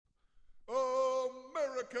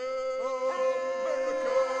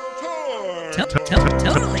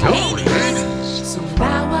Totally hate it. So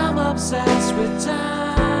now I'm obsessed with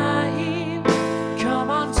time. Come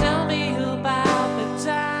on, tell me about the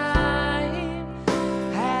time.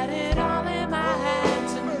 Had it all in my head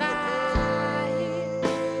tonight.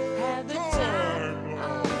 Had the time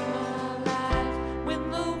of my life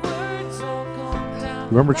when the words all come down.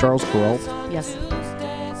 Remember Charles Perrault? Yes.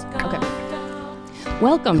 Okay.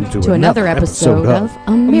 Welcome to another episode of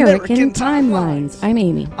American Timelines. I'm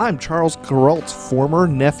Amy. I'm Charles Perrault's former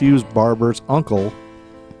nephew's barber's uncle,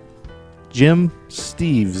 Jim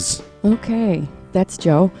Steves. Okay, that's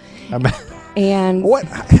Joe. And What?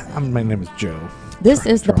 My name is Joe. this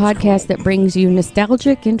is the Charles podcast that brings you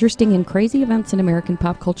nostalgic, interesting, and crazy events in American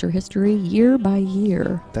pop culture history year by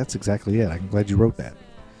year. That's exactly it. I'm glad you wrote that.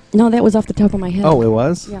 No, that was off the top of my head. Oh, it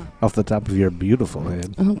was? Yeah. Off the top of your beautiful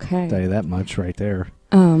head. Okay. Tell you that much right there.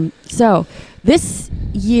 So this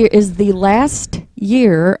year is the last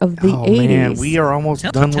year of the 80s. Man, we are almost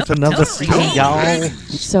done with another season, y'all.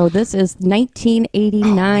 So this is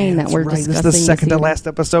 1989 that we're Right. discussing. This is the second to evening. last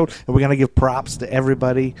episode, and we're going to give props to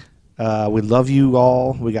everybody. We love you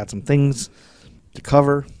all. We got some things to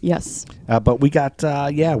cover. Yes. But we got,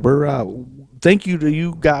 thank you to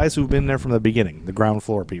you guys who've been there from the beginning, the ground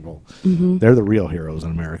floor people. Mm-hmm. They're the real heroes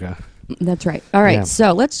in America. That's right. All right, Yeah.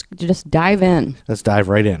 so let's just dive in. Let's dive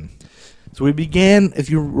right in. So we began, if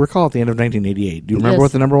you recall, at the end of 1988. Do you remember Yes.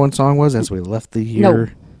 what the number one song was as we left the year?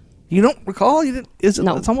 No. You don't recall? You didn't?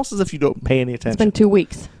 No. It's almost as if you don't pay any attention. It's been 2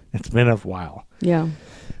 weeks. It's been a while. Yeah.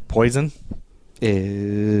 Poison.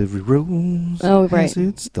 Every rose Oh, has right.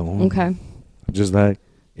 its thorn. Okay. Just like...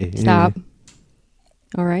 Stop.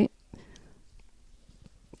 All right.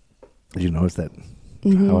 Did you notice that?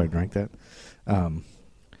 Mhm. How I drank that?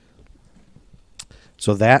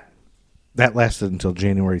 So that lasted until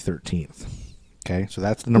January 13th. Okay, so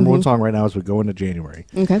that's the number one song right now as we go into January.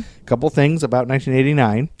 Okay. Couple things about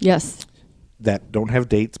 1989 Yes. that don't have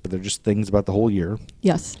dates, but they're just things about the whole year.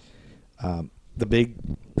 Yes.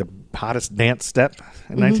 The hottest dance step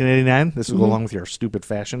in 1989. This will go along with your stupid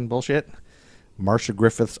fashion bullshit. Marcia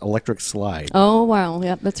Griffith's Electric Slide. Oh, wow.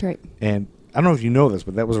 Yeah, that's right. And I don't know if you know this,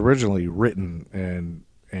 but that was originally written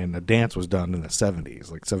and a dance was done in the 70s,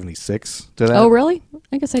 like 76 to that. Oh, really?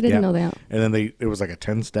 I guess I didn't Yeah. know that. And then it was like a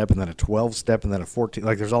 10-step and then a 12-step and then a 14.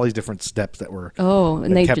 Like there's all these different steps that were Oh, and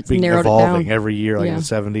that they kept just being narrowed it evolving down. every year, like in Yeah. the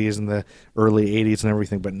 70s and the early 80s and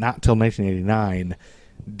everything. But not till 1989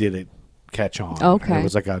 did it catch on. Okay. And it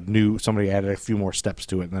was like somebody added a few more steps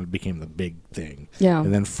to it and then it became the big thing. Yeah.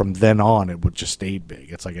 And then from then on, it would just stay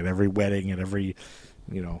big. It's like at every wedding, at every,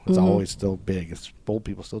 it's always still big. Old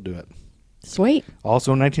people still do it. Sweet.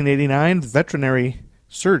 Also in 1989, veterinary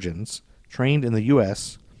surgeons trained in the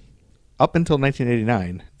U.S. Up until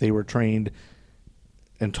 1989, they were trained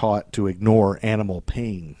and taught to ignore animal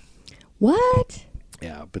pain. What?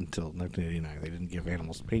 Yeah, up until 1989, they didn't give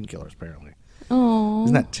animals painkillers, apparently. Oh.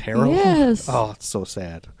 Isn't that terrible? Yes. Oh, it's so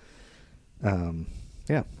sad.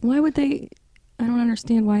 Yeah. Why would they? I don't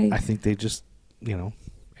understand why. I think they just,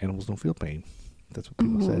 animals don't feel pain. That's what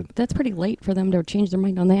people said. That's pretty late for them to change their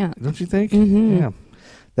mind on that. Don't you think? Mhm. Yeah.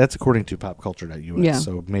 That's according to popculture.us. Yeah.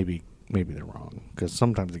 So maybe they're wrong because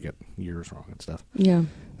sometimes they get years wrong and stuff. Yeah.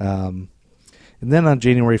 And then on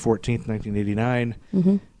January 14th, 1989,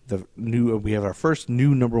 we have our first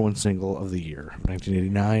new number one single of the year,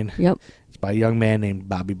 1989. Yep. It's by a young man named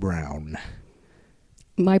Bobby Brown.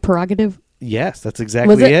 My prerogative. Yes, that's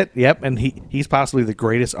exactly Was it? it. Yep, and he's possibly the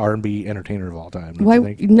greatest R&B entertainer of all time. Don't Why? you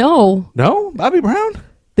think? No. No, Bobby Brown.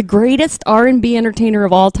 The greatest R&B entertainer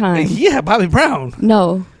of all time. Yeah, Bobby Brown.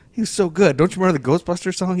 No. He was so good. Don't you remember the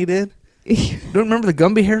Ghostbusters song he did? Don't remember the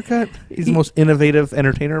Gumby haircut? He's the most innovative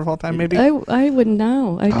entertainer of all time, maybe? I wouldn't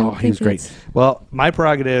know. I don't he think was great. it's- Well, my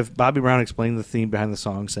prerogative, Bobby Brown explained the theme behind the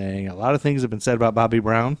song, saying a lot of things have been said about Bobby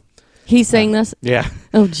Brown. He's saying this? Yeah.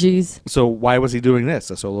 Oh, jeez. So why was he doing this,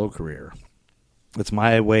 a solo career? It's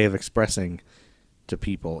my way of expressing to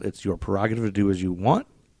people, it's your prerogative to do as you want,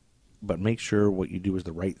 but make sure what you do is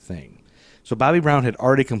the right thing. So Bobby Brown had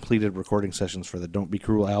already completed recording sessions for the Don't Be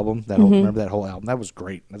Cruel album. Remember that whole album? That was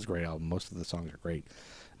great. That's a great album. Most of the songs are great.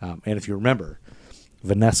 And if you remember,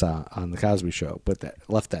 Vanessa on The Cosby Show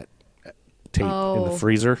left that tape in the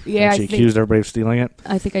freezer. Yeah, and she accused everybody of stealing it.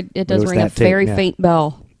 I think it It does was ring a that tape, very yeah. faint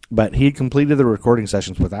bell. But he had completed the recording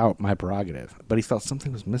sessions without my prerogative. But he felt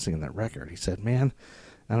something was missing in that record. He said, man,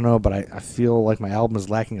 I don't know, but I feel like my album is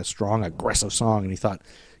lacking a strong, aggressive song. And he thought,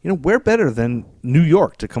 where better than New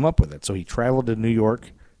York to come up with it? So he traveled to New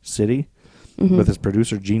York City with his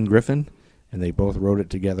producer, Gene Griffin, and they both wrote it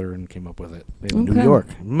together and came up with it in New Okay.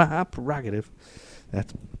 York. My prerogative.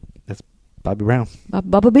 That's Bobby Brown.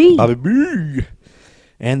 Bubba B. Bobby B.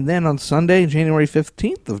 And then on Sunday, January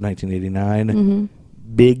 15th of 1989,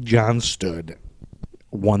 Big John Studd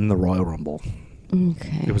won the Royal Rumble.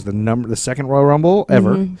 Okay. It was the second Royal Rumble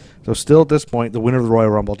ever. So still at this point, the winner of the Royal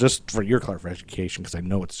Rumble, just for your clarification, because I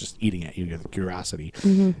know it's just eating at you, the curiosity.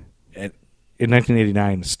 In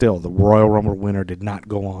 1989, still, the Royal Rumble winner did not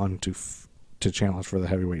go on to challenge for the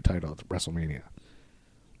heavyweight title at WrestleMania.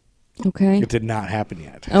 Okay. It did not happen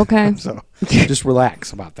yet. Okay. So just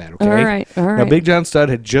relax about that, okay? All right. Now, Big John Studd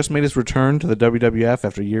had just made his return to the WWF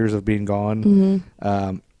after years of being gone.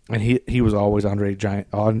 And he was always Andre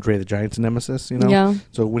the Giant's nemesis, you know? Yeah.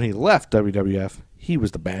 So when he left WWF, he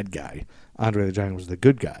was the bad guy. Andre the Giant was the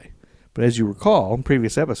good guy. But as you recall, in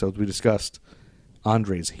previous episodes, we discussed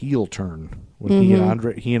Andre's heel turn. When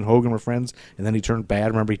he and Hogan were friends, and then he turned bad.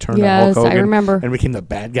 Remember, he turned on Hulk Hogan? I remember. And became the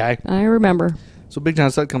bad guy? I remember. So Big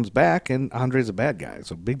John Studd comes back, and Andre's a bad guy.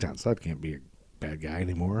 So Big John Studd can't be a bad guy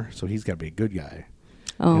anymore. So he's got to be a good guy.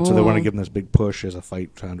 Oh. And so they want to give him this big push as a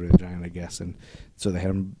fight to Andre the Giant, I guess. And so they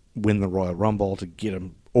had him win the Royal Rumble to get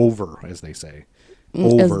him over, as they say.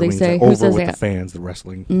 Over means say. like Who over says with that? the fans, the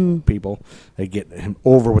wrestling people. They get him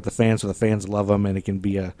over with the fans so the fans love him, and it can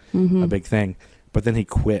be a big thing. But then he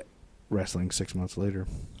quit wrestling 6 months later.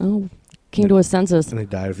 Oh, came to his senses. And he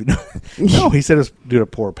died. No, he said it was due to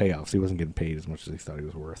poor payoffs. He wasn't getting paid as much as he thought he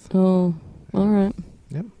was worth. Oh, all right.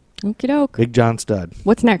 Yep. Okie doke. Big John Studd.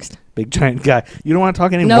 What's next? Big giant guy. You don't want to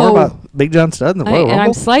talk any No. more about Big John Studd and the Royal And Rumble?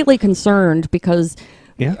 I'm slightly concerned because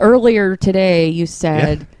Yeah. earlier today you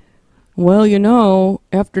said, well, you know,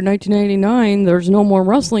 after 1989, there's no more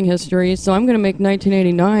wrestling history, so I'm going to make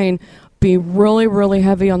 1989 be really, really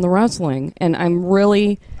heavy on the wrestling. And I'm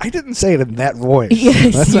really... I didn't say it in that voice.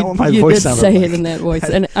 Yes, That's not what my you voice did sounded say like. it in that voice.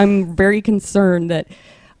 And I'm very concerned that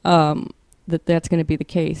that's going to be the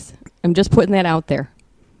case. I'm just putting that out there.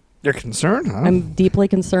 You're concerned, huh? I'm deeply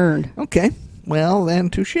concerned. Okay. Well,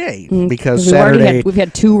 then, touche. Because we've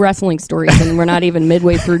had 2 wrestling stories, and we're not even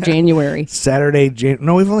midway through January.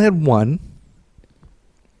 No, we've only had one.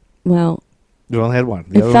 Well, We've only had one.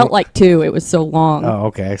 it felt like 2. It was so long. Oh,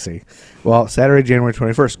 okay, I see. Well, Saturday, January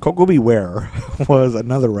 21st, Coco Beware was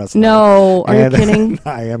another wrestler. No, are you kidding?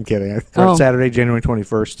 I am kidding. Oh. Saturday, January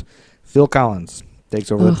 21st, Phil Collins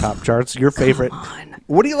takes over the top charts. Your favorite. Come on.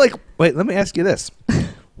 What do you like? Wait, let me ask you this.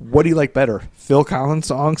 What do you like better, Phil Collins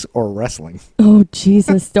songs or wrestling? Oh,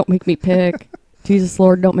 Jesus, don't make me pick. Jesus,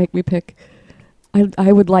 Lord, don't make me pick.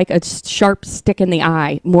 I would like a sharp stick in the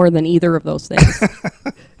eye more than either of those things,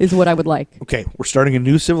 is what I would like. Okay, we're starting a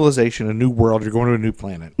new civilization, a new world. You're going to a new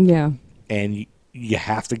planet. Yeah. And you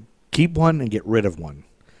have to keep one and get rid of one.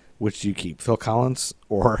 Which do you keep, Phil Collins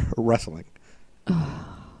or wrestling?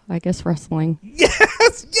 I guess wrestling.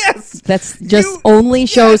 Yes. That's just only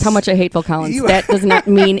shows how much I hate Phil Collins. That does not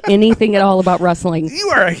mean anything at all about wrestling. You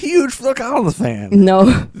are a huge Phil Collins fan. No.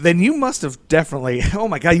 Then you must have definitely, oh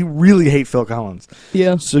my God, you really hate Phil Collins.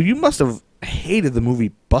 Yeah. So you must have hated the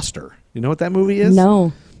movie Buster. You know what that movie is?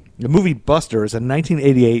 No. The movie Buster is a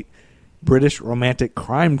 1988 British romantic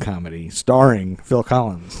crime comedy starring Phil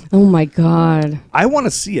Collins. Oh, my God. I want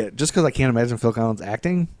to see it just because I can't imagine Phil Collins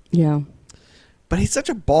acting. Yeah. But he's such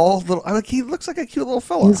a bald little, he looks like a cute little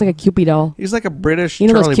fella. He looks like a Cupid doll. He's like a British You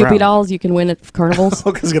know Charlie those Cupid Brown. dolls you can win at carnivals?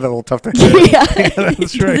 Oh, because he's got a little tough to Yeah.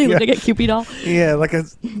 that's Does right. he Yeah. look like a Cupid doll? Yeah,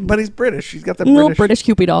 but he's British. He's got the Little British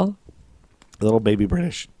Cupid doll. little baby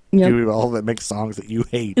British. Yep. Cupid doll that makes songs that you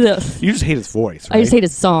hate. Yes. You just hate his voice, right? I just hate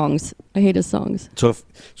his songs. I hate his songs. So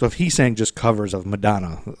if he sang just covers of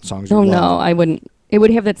Madonna songs, you Oh, love, no, I wouldn't. It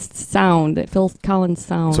would have that sound, that Phil Collins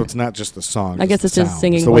sound. So it's not just the song. I guess it's the just sound.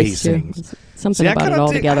 singing It's the way he voice, too. sings. It's something See, I about it kinda all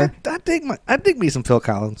dig, together. I dig me some Phil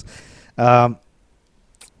Collins.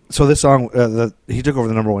 So this song, he took over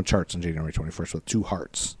the #1 charts on January 21st with 2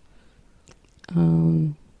 Hearts.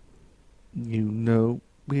 You know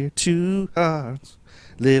we're 2 hearts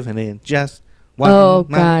living in just one. Oh,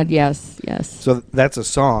 night. God, yes. So that's a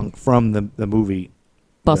song from the movie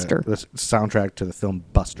Buster. the soundtrack to the film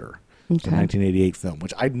Buster, the Okay. 1988 film,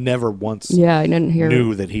 which I never once Yeah, I didn't hear.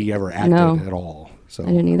 knew that he ever acted No. at all. So I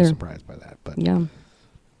didn't was either. surprised by that. But Yeah.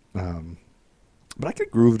 but I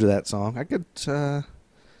could groove to that song. I could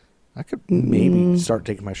maybe start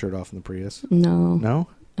taking my shirt off in the Prius. No. No,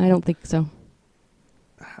 I don't think so.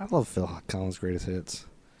 I love Phil Collins' greatest hits.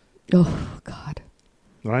 Oh, God.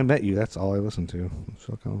 When I met you, that's all I listened to.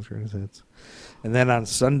 Phil Collins' greatest hits. And then on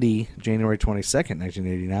Sunday, January 22nd,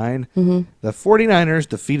 1989, the 49ers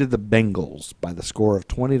defeated the Bengals by the score of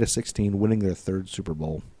 20-16, winning their 3rd Super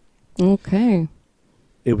Bowl. Okay.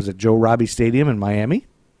 It was at Joe Robbie Stadium in Miami.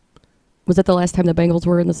 Was that the last time the Bengals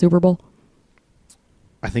were in the Super Bowl?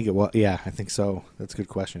 I think it was. Yeah, I think so. That's a good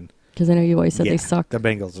question. Because I know you always said they suck. The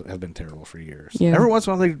Bengals have been terrible for years. Yeah. Every once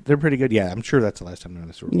in a while, they're pretty good. Yeah, I'm sure that's the last time they're in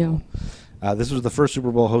the Super Bowl. Yeah. This was the first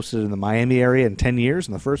Super Bowl hosted in the Miami area in 10 years,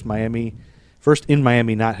 and the first in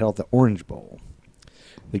Miami not held at the Orange Bowl.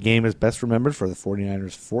 The game is best remembered for the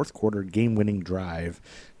 49ers' fourth quarter game-winning drive.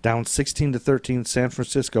 Down 16-13, San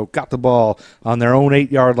Francisco got the ball on their own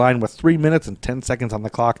 8-yard line with 3 minutes and 10 seconds on the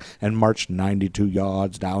clock and marched 92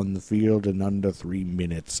 yards down the field in under 3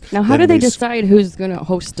 minutes. Now, how do they decide who's going to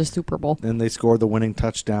host the Super Bowl? Then they scored the winning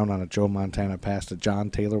touchdown on a Joe Montana pass to John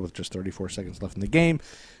Taylor with just 34 seconds left in the game.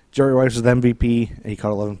 Jerry Rice was the MVP. He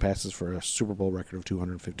caught 11 passes for a Super Bowl record of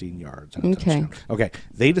 215 yards. Okay. Okay.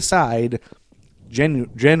 They decide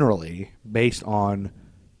generally based on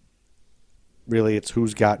really it's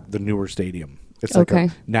who's got the newer stadium. It's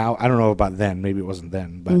like now I don't know about then, maybe it wasn't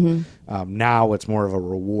then, but now it's more of a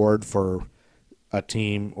reward for a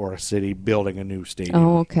team or a city building a new stadium.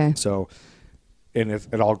 Oh, okay. So, and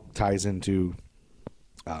it all ties into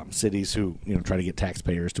cities who try to get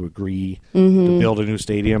taxpayers to agree to build a new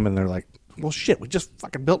stadium, and they're like, well, shit, we just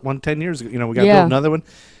fucking built one 10 years ago. We got to build another one,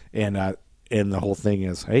 and the whole thing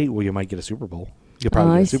is, hey, well, you might get a Super Bowl. You'll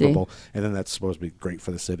probably get a Super Bowl. And then that's supposed to be great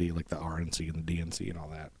for the city, like the RNC and the DNC and all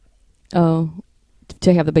that. Oh,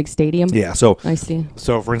 to have the big stadium? Yeah. So I see.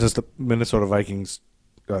 So, for instance, the Minnesota Vikings,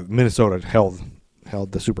 Minnesota held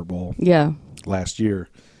the Super Bowl last year.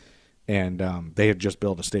 And they had just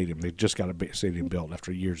built a stadium. They just got a stadium built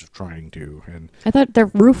after years of trying to. And I thought their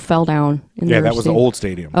roof fell down. That was the old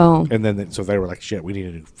stadium. Oh. And then so they were like, shit, we need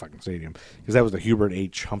a new fucking stadium. Because that was the Hubert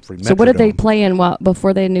H. Humphrey Metrodome. So what did they play in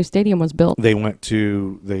before the new stadium was built? They went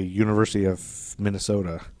to the University of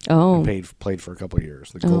Minnesota. Oh. And played for a couple of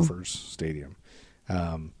years. The Gophers Stadium.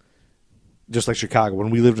 Just like Chicago. When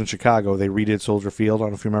we lived in Chicago, they redid Soldier Field. I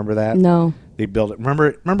don't know if you remember that. No. They built it. Remember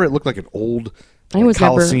it looked like an old... I was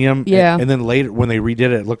Coliseum, yeah. And then later when they redid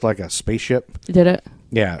it, it looked like a spaceship. Did it?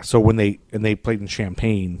 Yeah. So when they played in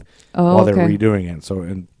Champaign while they were redoing it. So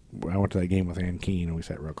and I went to that game with Ann Keene and we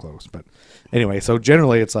sat real close. But anyway, so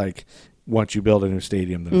generally it's like once you build a new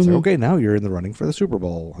stadium, then it's like, okay, now you're in the running for the Super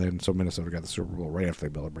Bowl. And so Minnesota got the Super Bowl right after they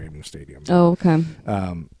built a brand new stadium. Oh, okay.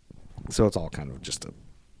 So it's all kind of just a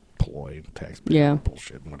ploy, taxpayer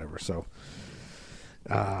bullshit and whatever. So.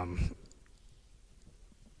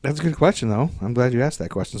 That's a good question, though. I'm glad you asked that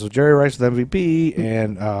question. So Jerry Rice is the MVP,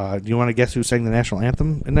 and do you want to guess who sang the national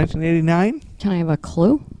anthem in 1989? Can I have a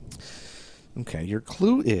clue? Okay, your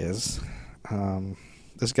clue is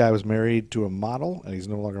this guy was married to a model, and he's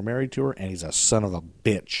no longer married to her, and he's a son of a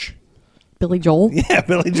bitch. Billy Joel? Yeah,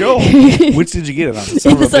 Billy Joel. Which did you get it on?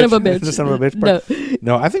 The son of a bitch? The son of a bitch part?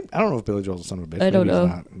 No, I don't know if Billy Joel's a son of a bitch. I don't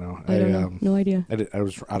know. No, I don't know. No idea. I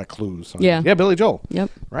was out of clues. So yeah, Billy Joel. Yep.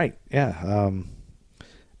 Right, yeah.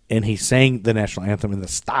 And he sang the national anthem in the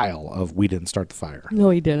style of "We Didn't Start the Fire." No,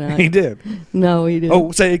 he didn't. He did. No, he didn't.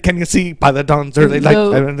 Oh, say, can you see by the dawn's early light?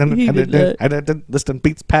 He did Listen,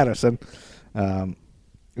 Beats Patterson. And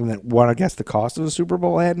then, want to guess the cost of the Super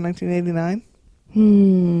Bowl ad in 1989?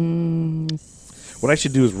 What I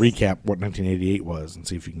should do is recap what 1988 was and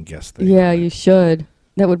see if you can guess things. Yeah, you should.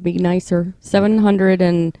 That would be nicer.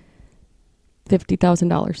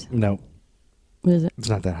 $750,000. No. What is it? It's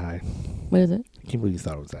not that high. What is it? I can't believe you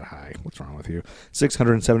thought it was that high. What's wrong with you?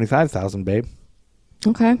 $675,000, babe.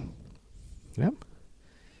 Okay. Yep.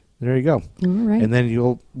 There you go. All right. And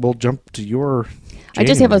then we'll jump to your January. I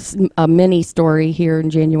just have a mini story here in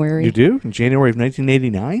January. You do? In January of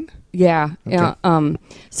 1989? Yeah. Okay. Yeah.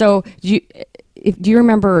 So do you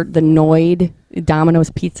remember the Noid Domino's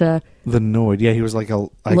pizza? The Noid. Yeah, he was like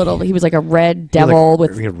he was like a red devil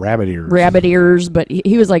with rabbit ears. Rabbit ears, but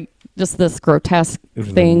he was like just this grotesque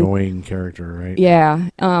thing. An annoying character, right? Yeah.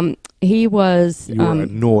 He was. You were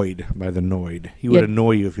annoyed by the Noid. He would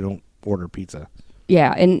annoy you if you don't order pizza.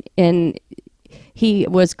 Yeah, and he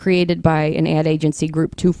was created by an ad agency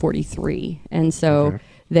group 243, and so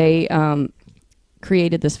they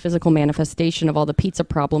created this physical manifestation of all the pizza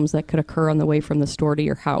problems that could occur on the way from the store to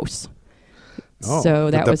your house. Oh, so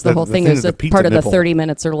that was the whole thing. It was part of the 30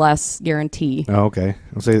 minutes or less guarantee. Oh, okay.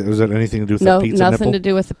 I'll say, was that anything to do with the pizza nipple? No, nothing to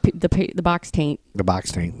do with the box taint. The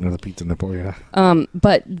box taint, no, the pizza nipple, yeah.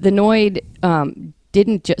 But the Noid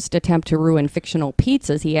didn't just attempt to ruin fictional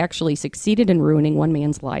pizzas. He actually succeeded in ruining one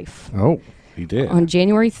man's life. Oh, he did. On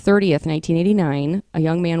January 30th, 1989, a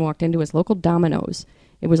young man walked into his local Domino's.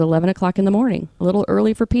 It was 11 o'clock in the morning, a little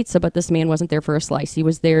early for pizza, but this man wasn't there for a slice. He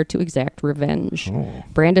was there to exact revenge. Oh.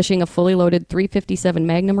 Brandishing a fully loaded .357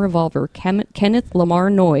 Magnum revolver, Kenneth Lamar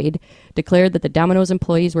Noid declared that the Domino's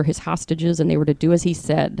employees were his hostages and they were to do as he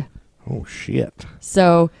said. Oh, shit.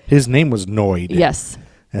 So his name was Noid. Yes.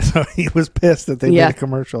 And so he was pissed that they made a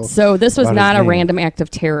commercial. So this was about not his a name. random act of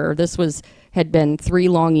terror. This had been 3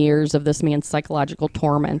 long years of this man's psychological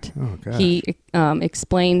torment. Oh, gosh. He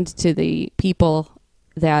explained to the people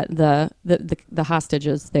that the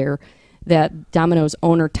hostages there that Domino's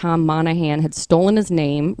owner Tom Monahan had stolen his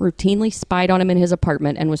name, routinely spied on him in his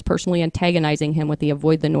apartment, and was personally antagonizing him with the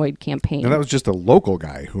Avoid the Noid campaign. And that was just a local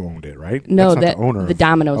guy who owned it, right? No, that's not the owner. the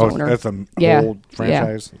Domino's owner. That's an Yeah. old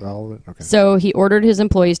franchise. All of it. Okay. So he ordered his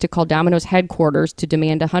employees to call Domino's headquarters to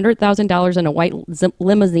demand $100,000 in a white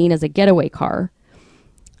limousine as a getaway car.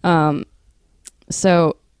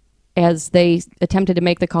 So as they attempted to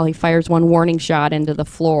make the call, he fires one warning shot into the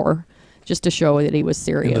floor just to show that he was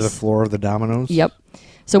serious. Into the floor of the Domino's. Yep.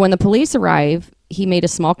 So when the police arrive, he made a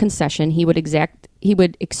small concession. He would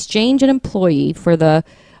exchange an employee for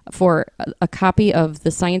a copy of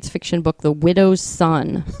the science fiction book The Widow's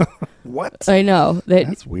Son. What? I know.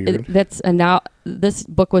 That's weird. This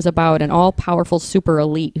book was about an all-powerful super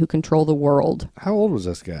elite who control the world. How old was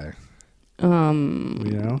this guy? You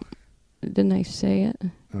know? Didn't I say it?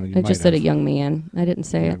 Oh, you I might just said a have. young man. I didn't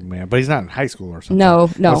say it. Young man, but he's not in high school or something. No.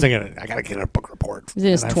 I was thinking, I gotta get a book report. He's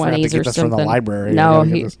in his And I forgot to 20s get or this something. from the library. No, I gotta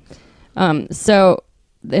get this. So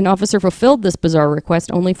an officer fulfilled this bizarre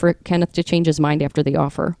request only for Kenneth to change his mind after the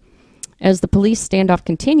offer. As the police standoff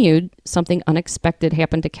continued, something unexpected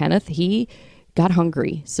happened to Kenneth. He got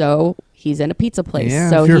hungry, so he's in a pizza place.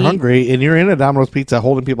 Yeah, so if you're hungry and you're in a Domino's Pizza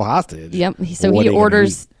holding people hostage. Yep. So what he are you gonna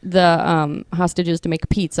orders the hostages to make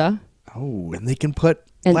pizza. Oh, and they can put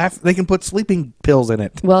sleeping pills in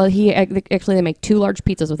it, Well, they make 2 large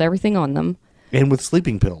pizzas with everything on them. and with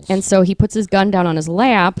sleeping pills. And so he puts his gun down on his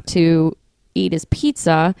lap to eat his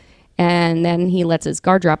pizza, and then he lets his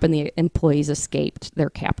guard drop, and the employees escaped their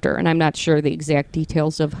captor. And I'm not sure the exact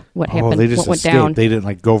details of what happened, they just what went escaped. down. They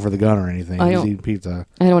didn't go for the gun or anything. I He's don't- eating pizza.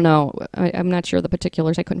 I don't know. I'm not sure the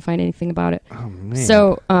particulars. I couldn't find anything about it. Oh man.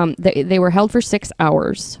 So they were held for 6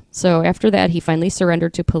 hours. So after that, he finally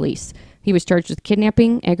surrendered to police. He was charged with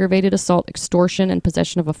kidnapping, aggravated assault, extortion, and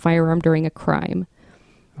possession of a firearm during a crime.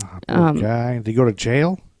 Poor guy. Did he go to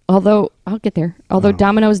jail? Although, I'll get there. Although Oh.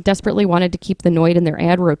 Domino's desperately wanted to keep the Noid in their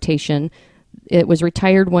ad rotation, it was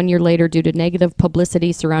retired 1 year later due to negative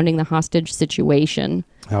publicity surrounding the hostage situation.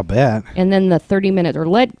 I'll bet. And then the 30-minute or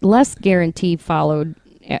less guarantee followed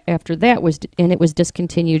after that, and it was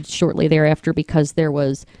discontinued shortly thereafter because there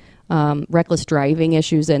was reckless driving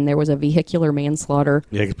issues and there was a vehicular manslaughter.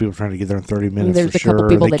 Yeah, because people trying to get there in 30 minutes. There's for a couple sure.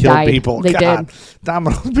 people They that killed died. People. They God. did.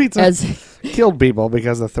 Domino's Pizza killed people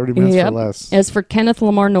because of 30 minutes Yep. or less. As for Kenneth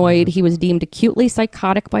Lamar Noid, he was deemed acutely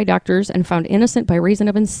psychotic by doctors and found innocent by reason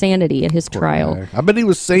of insanity at his trial. Okay. I bet he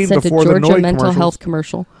was sane Said to before the Georgia Noid Mental commercials. Health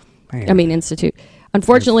commercial. Man. Institute.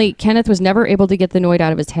 Unfortunately, Kenneth was never able to get the Noid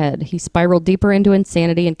out of his head. He spiraled deeper into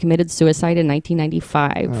insanity and committed suicide in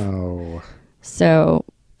 1995. Oh, So,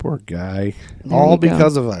 poor guy. There All you go.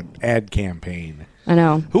 because of an ad campaign. I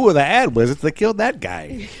know. Who were the ad wizards that killed that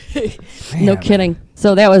guy? No Man. kidding.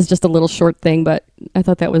 So that was just a little short thing, but I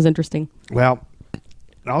thought that was interesting. Well,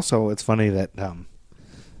 also it's funny that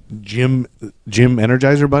Jim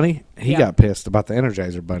Energizer Bunny, he Yeah. got pissed about the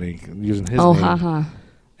Energizer Bunny using his Oh, name. haha.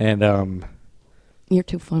 And You're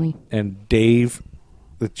too funny. and Dave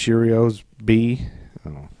the Cheerios B.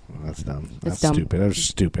 Oh, well, that's dumb. That's That's dumb. stupid. That was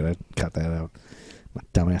stupid. I cut that out. I'm a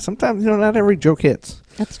dumbass. Sometimes, not every joke hits.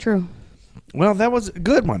 That's true. Well, that was a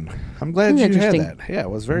good one. I'm glad It was you had interesting. that. Yeah, it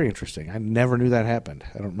was very interesting. I never knew that happened.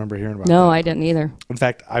 I don't remember hearing about No, that. I didn't either. In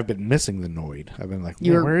fact, I've been missing the Noid. I've been like,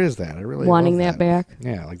 You were where is that? I really wanting love that back?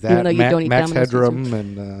 Yeah, like Even that. though you don't eat Max Domino's Headroom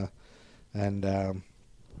and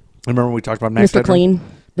remember when we talked about Max Mr. Headroom? Clean.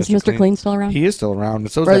 Is Mr. Clean still around? He is still around.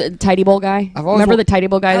 And so is Or that, the Tidy Bowl guy? I've always Remember wa- the Tidy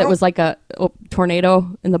Bowl guy I that don't- was like a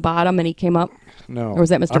tornado in the bottom and he came up? no. or was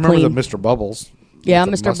that Mr. I remember Clean? the Mr. Bubbles. Yeah,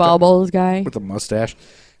 with the Mr. mustache- Bubbles guy. with the mustache.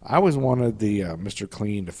 I always wanted the Mr.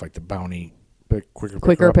 Clean to fight the bounty quicker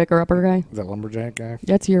Picker-upper guy. the lumberjack guy.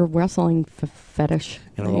 That's your wrestling fetish.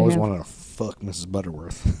 And that I you always have. wanted to fuck Mrs.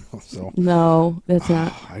 Butterworth. So No, that's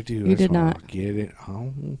not. I do. You I just did wanna not. get it.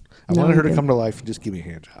 Oh, I No, wanted her you to come to didn't. life and just give me a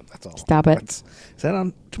hand job. That's all. Stop it. Is that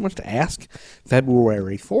on too much to ask?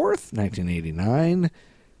 February 4th, 1989.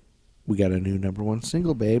 We got a new #1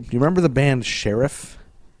 single, babe. Do you remember the band Sheriff?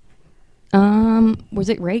 Was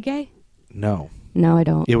it reggae? No, No, I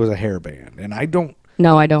don't. it was a hair band, and I don't.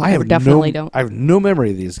 No, I don't. I have definitely no, don't. I have no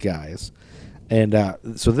memory of these guys, and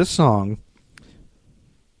so this song.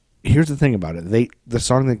 Here's the thing about it: the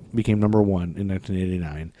song that became #1 in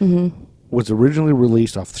 1989 Mm-hmm. was originally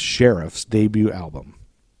released off Sheriff's debut album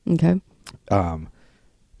Okay.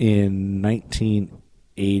 in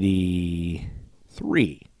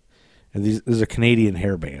 1983, and this is a Canadian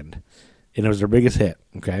hair band, and it was their biggest hit.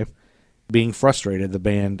 Okay, being frustrated, the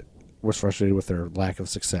band was frustrated with their lack of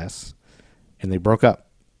success, and they broke up.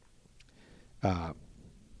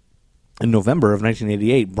 In November of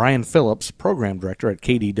 1988, Brian Phillips, program director at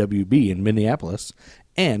KDWB in Minneapolis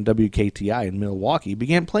and WKTI in Milwaukee,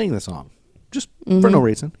 began playing the song just for no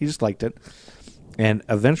reason. He just liked it. And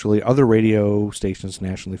eventually, other radio stations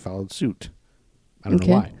nationally followed suit. I don't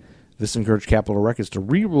know why. This encouraged Capitol Records to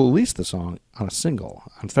re-release the song on a single.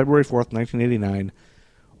 On February 4th, 1989,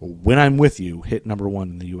 When I'm With You hit number 1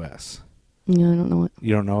 in the U.S. Yeah, I don't know it.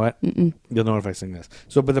 You don't know it? Mm-mm. You'll know it if I sing this.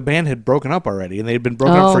 So, but the band had broken up already, and they had been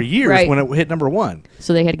broken up for years when it hit number 1.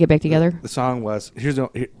 So they had to get back together? The song was,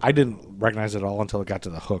 I didn't recognize it all until it got to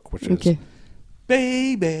the hook, which is,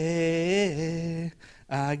 Baby,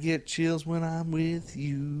 I get chills when I'm with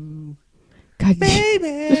you. God.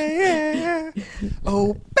 Baby,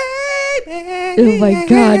 oh, baby. Oh, my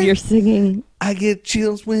God, you're singing. I get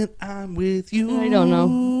chills when I'm with you. I don't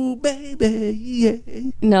know. Baby, yeah.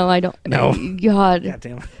 No, I don't. No. God. God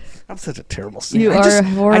damn it. I'm such a terrible singer. You are a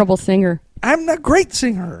horrible singer. I'm a great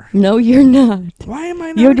singer. No, you're not. Why am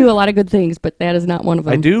I not? You do a lot of good things, but that is not one of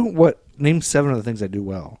them. I do? What? Name 7 of the things I do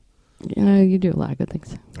well. Yeah, you do a lot of good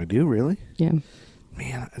things. I do, really? Yeah.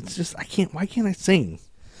 Man, it's just, I can't, why can't I sing?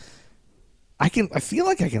 I feel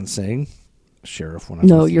like I can sing. Sheriff, when I'm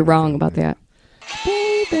No, you're wrong about that.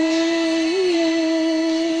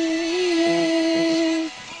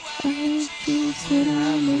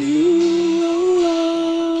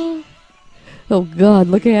 Oh, God,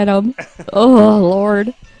 look at him. Oh,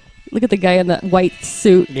 Lord. Look at the guy in that white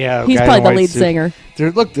suit. Yeah, he's probably the lead singer.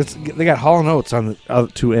 Look, they got Hall & Oates on the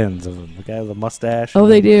other two ends of him. The guy with the mustache. Oh,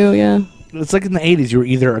 they do, yeah. It's like in the 80s. You were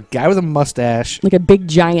either a guy with a mustache. Like a big,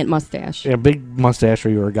 giant mustache. Yeah, a big mustache, or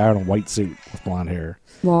you were a guy in a white suit with blonde hair.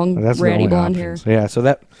 Long, ratty blonde hair. Yeah, so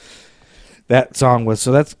that song was,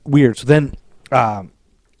 so that's weird. So then, by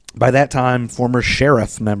that time, former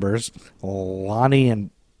Sheriff members, Lanny and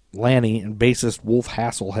bassist Wolf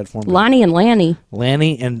Hassel had formed. Lanny and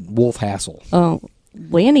Wolf Hassel. Oh,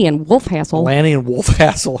 Lanny and Wolf Hassel. Lanny and Wolf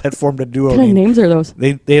Hassel had formed a duo. What kind of names are those?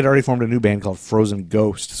 They had already formed a new band called Frozen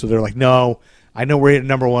Ghost. So they're like, no, I know we're at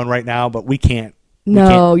number 1 right now, but we can't.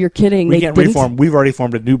 You're kidding. We can't reform. We've already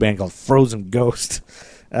formed a new band called Frozen Ghost.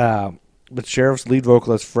 But Sheriff's lead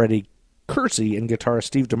vocalist Freddie Kersey and guitarist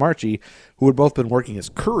Steve DeMarchi, who had both been working as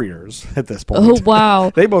couriers at this point. Oh,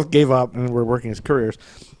 wow. They both gave up and were working as couriers.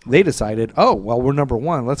 They decided, oh, well, we're number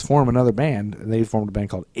 1. Let's form another band. And they formed a band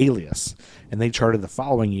called Alias. And they charted the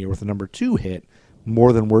following year with the number 2 hit,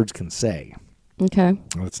 More Than Words Can Say. Okay.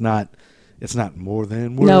 It's not More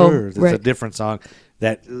Than Words. It's a different song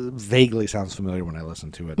that vaguely sounds familiar when I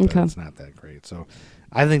listen to it, but it's not that great. So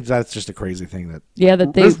I think that's just a crazy thing that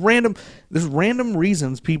there's random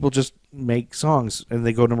reasons people just make songs and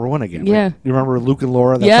they go number 1 again. Yeah. Like, you remember Luke and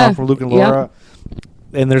Laura? That song from Luke and Laura? Yep.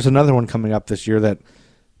 And there's another one coming up this year that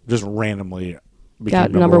just randomly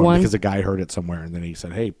became number 1 because a guy heard it somewhere and then he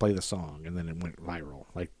said, hey, play the song, and then it went viral.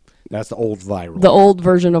 Like, that's the old viral. The old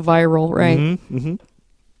version of viral, right? Mm-hmm, mm-hmm.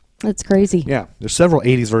 That's crazy. Yeah, there's several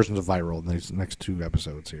 80s versions of viral in these next 2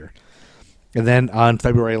 episodes here. And then on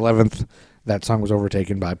February 11th, that song was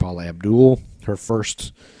overtaken by Paula Abdul.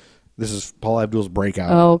 This is Paula Abdul's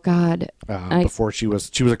breakout. Oh, God. Before she was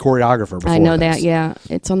a choreographer before I know that, yeah.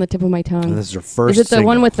 It's on the tip of my tongue. And this is her first Is it the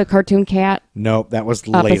one with the cartoon cat? Nope, that was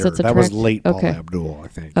later. That was late Paula Abdul, I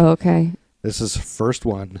think. Oh, okay. This is her first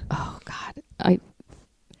one. Oh, God.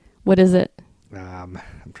 What is it? I'm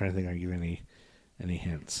trying to think I can give any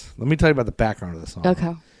hints. Let me tell you about the background of the song.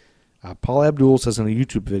 Okay. Paula Abdul says in a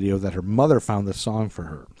YouTube video that her mother found this song for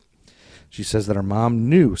her. She says that her mom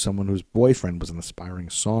knew someone whose boyfriend was an aspiring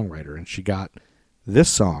songwriter, and she got this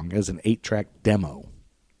song as an 8-track demo.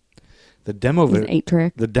 The demo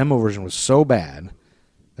version was so bad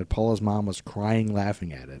that Paula's mom was crying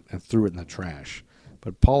laughing at it and threw it in the trash.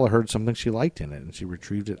 But Paula heard something she liked in it, and she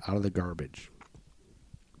retrieved it out of the garbage.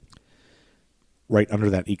 Right under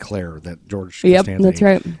that eclair that George Costanza ate. That's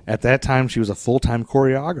right. At that time, she was a full-time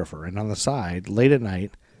choreographer, and on the side, late at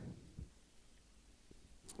night,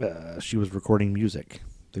 she was recording music.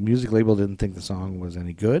 The music label didn't think the song was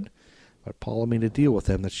any good, but Paula made a deal with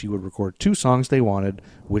them that she would record 2 songs they wanted,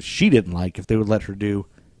 which she didn't like, if they would let her do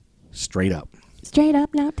Straight Up. Straight up,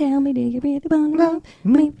 now tell me, do you really want to love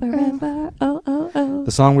me forever? Oh, oh, oh.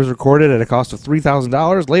 The song was recorded at a cost of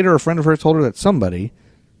 $3,000. Later, a friend of hers told her that somebody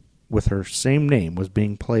with her same name was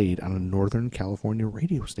being played on a Northern California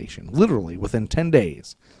radio station. Literally, within 10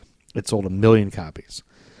 days, it sold 1 million copies.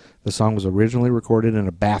 The song was originally recorded in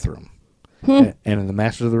a bathroom. And in the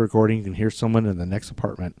masters of the recording, you can hear someone in the next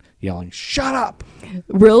apartment yelling, "Shut up!"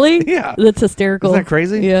 Really? Yeah. That's hysterical. Isn't that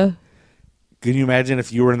crazy? Yeah. Can you imagine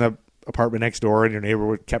if you were in the apartment next door and your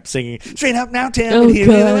neighbor kept singing "Straight Out Now Town," Oh,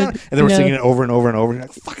 God. and they were No. singing it over and over and over. And you're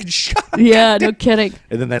like, fucking shut up. Yeah, no kidding.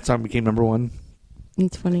 And then that song became number one.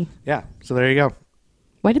 It's funny. Yeah. So there you go.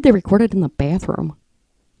 Why did they record it in the bathroom?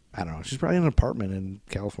 I don't know. She's probably in an apartment in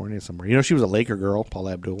California somewhere. You know, she was a Laker girl,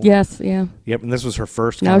 Paula Abdul. Yes, yeah. Yep. And this was her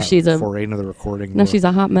first Now kind she's of a- foray into the recording. Now she's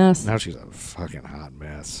a hot mess. Now she's a fucking hot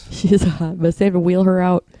mess. She's a hot mess. They had to wheel her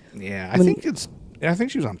out. Yeah, I When-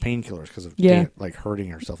 think she was on painkillers because of Yeah. like hurting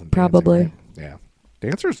herself and Probably. dancing, right?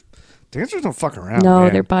 Yeah, dancers don't fuck around. No,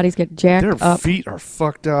 man. their bodies get jacked Their up. feet are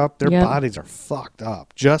fucked up. Their Yep. bodies are fucked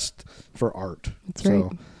up just for art. That's so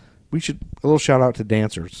right. we should a little shout out to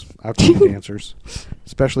dancers, outdoor dancers,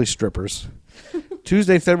 especially strippers.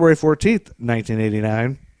 Tuesday, February 14th,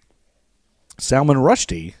 1989, Salman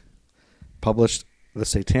Rushdie published the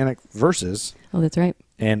Satanic Verses, Oh, that's right.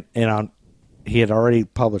 and on he had already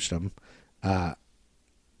published them.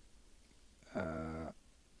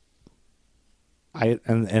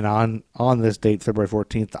 On this date, February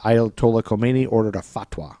 14th, the Ayatollah Khomeini ordered a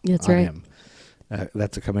fatwa That's on right. him.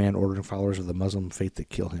 That's a command ordering followers of the Muslim faith to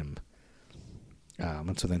kill him.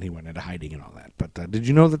 And so then he went into hiding and all that. But did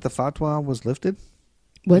you know that the fatwa was lifted?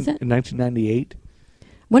 Was it? In 1998?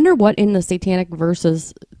 Wonder what in the Satanic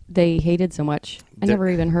Verses they hated so much. I There- never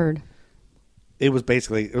even heard. It was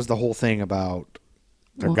the whole thing about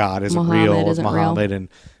their Well, God isn't Muhammad real, it's isn't real. Muhammad, and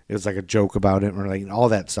it was like a joke about it, or like all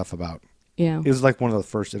that stuff about. Yeah. It was like one of the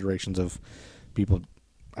first iterations of people,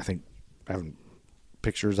 I think, having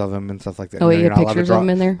pictures of him and stuff like that. Oh, You know, he you're had not allowed to pictures of draw- him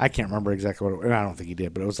in there? I can't remember exactly what I don't think he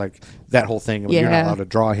did, but it was like that whole thing. You're not Yeah. allowed to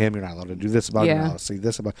draw him. You're not allowed to do this about him. You're Yeah. not allowed to say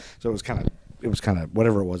this about. So it was kind of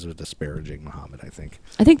whatever it was disparaging Muhammad, I think.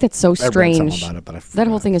 I think that's so I read something strange. about it, but I That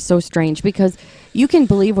whole forgot. thing is so strange because you can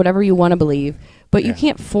believe whatever you want to believe, but you Yeah.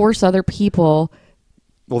 can't force other people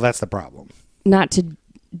Well, that's the problem. not to do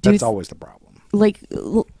That's always the problem. like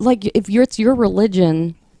if it's your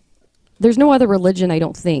religion. There's no other religion, I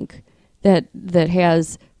don't think, that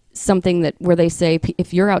has something that where they say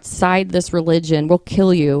if you're outside this religion, we'll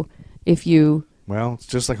kill you if you. Well, it's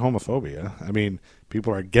just like homophobia. I mean,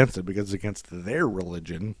 people are against it because it's against their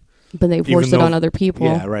religion. But they force Even it though- on other people.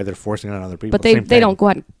 Yeah, right. They're forcing it on other people. But they Same thing. don't go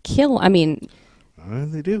out and kill. I mean,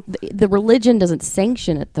 They do. the religion doesn't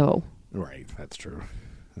sanction it, though. Right. That's true.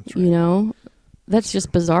 That's right. You know, that's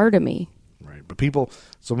just bizarre to me. Right. But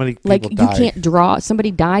so many people Like die. you can't draw.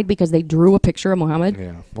 Somebody died because they drew a picture of Muhammad.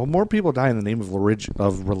 Yeah. Well, more people die in the name of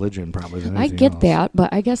religion probably than I anything get else. that,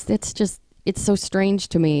 but I guess it's so strange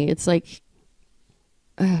to me. It's like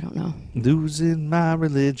I don't know. Losing my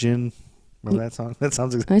religion. Remember that song? That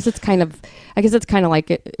sounds exactly. I guess it's kind of like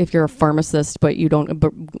if you're a pharmacist, but you don't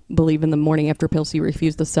believe in the morning after pill, so you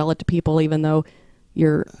refuse to sell it to people, even though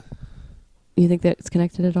you think that it's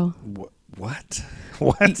connected at all? What?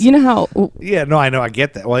 What? You know how? Yeah, no, I know. I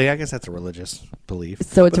get that. Well, yeah, I guess that's a religious belief.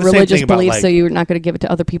 So it's But a the same religious thing about, belief, like- so you're not going to give it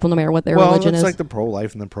to other people, no matter what their well, religion it's is. like the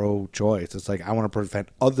pro-life and the pro-choice. It's like I want to prevent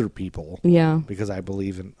other people Yeah, because I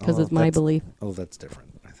believe in. because it's my that's- belief. Oh, that's different.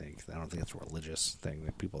 I don't think it's a religious thing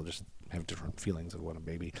that people just have different feelings of what a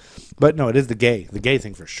baby. But no, it is the gay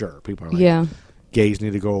thing for sure. People are like, Yeah, gays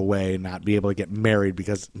need to go away and not be able to get married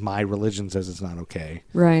because my religion says it's not okay.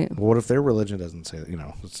 right. Well, what if their religion doesn't say? It's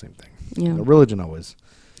the same thing. Yeah, The religion always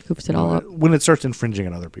hoops it all up. when it starts infringing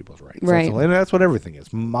on other people's rights. Right. And that's what everything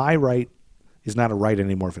is. My right is not a right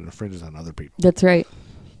anymore if it infringes on other people. That's right.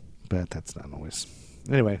 But that's not always.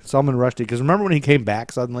 Anyway, Salman Rushdie, because remember when he came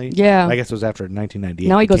back suddenly? Yeah. I guess it was after 1998.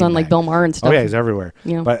 Now he goes came on like back. Bill Maher and stuff. Oh, yeah, he's everywhere.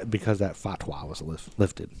 Yeah. But because that fatwa was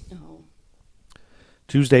lifted.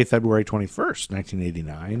 Tuesday, February 21st,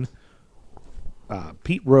 1989,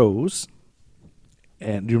 Pete Rose.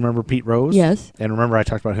 And do you remember Pete Rose? Yes. And remember I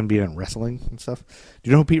talked about him being in wrestling and stuff? Do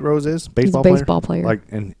you know who Pete Rose is? He's a Baseball baseball player. Like,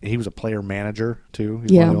 and he was a player manager, too.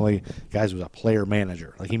 He's Yeah. one of the only guys who was a player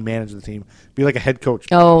manager. Like, he managed the team. Be like a head coach.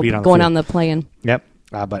 Oh, being on going the on the plane. Yep.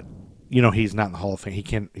 But, he's not in the Hall of Fame.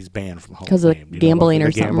 He's banned from the Hall of 'Cause Fame. of Do you know gambling about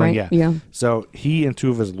or the something, right? Yeah. Yeah. So he and two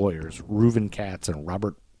of his lawyers, Reuven Katz and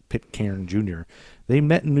Robert Pitcairn Jr., they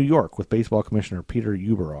met in New York with baseball commissioner Peter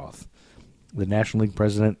Ueberroth, the National League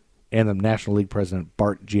president, and the National League president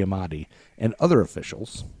Bart Giamatti, and other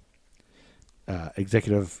officials,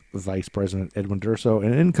 Executive Vice President Edwin Durso,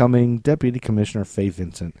 and incoming Deputy Commissioner Faye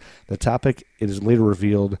Vincent. The topic, it is later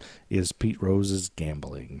revealed, is Pete Rose's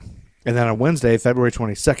gambling. And then on Wednesday, February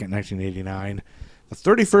 22nd, 1989, the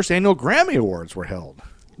 31st Annual Grammy Awards were held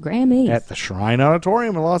Grammys. at the Shrine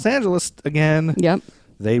Auditorium in Los Angeles again. Yep.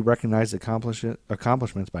 They recognized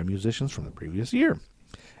accomplishments by musicians from the previous year.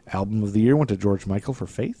 Album of the Year went to George Michael for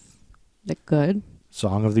Faith. That's good.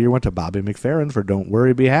 Song of the Year went to Bobby McFerrin for Don't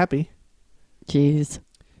Worry, Be Happy. Jeez.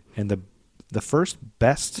 And The first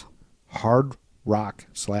Best Hard Rock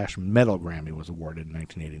 / Metal Grammy was awarded in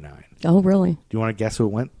 1989. Oh, really? Do you want to guess who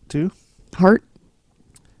it went to? Heart?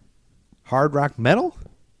 Hard Rock Metal?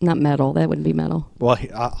 Not metal. That wouldn't be metal. Well,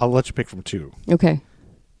 I'll let you pick from two. Okay.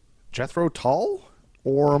 Jethro Tull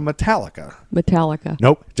or Metallica? Metallica.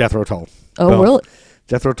 Nope, Jethro Tull. Oh, Boom. really?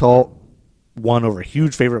 Jethro Tull won over a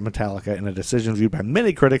huge favorite Metallica in a decision viewed by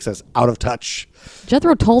many critics as out of touch.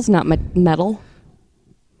 Jethro Tull's not metal.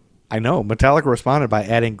 I know. Metallica responded by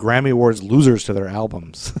adding Grammy Awards losers to their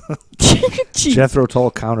albums. Jethro Tull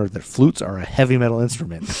countered that flutes are a heavy metal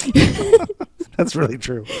instrument. That's really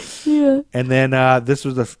true. Yeah. And then this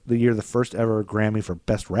was the year the first ever Grammy for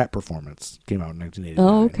Best Rap Performance came out in 1989.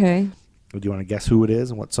 Oh, okay. Do you want to guess who it is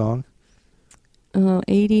and what song?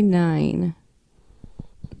 89.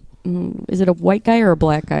 Is it a white guy or a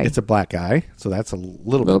black guy? It's a black guy, so that's a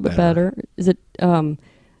little bit better. Is it Tone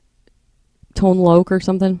Loc or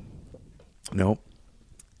something? Nope.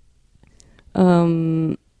 It's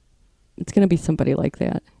going to be somebody like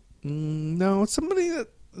that. No, it's somebody that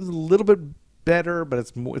is a little bit better, but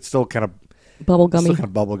it's still kind of bubblegummy. Still kind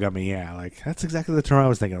of bubblegummy, yeah. Like that's exactly the term I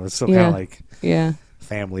was thinking of. It's still kind of like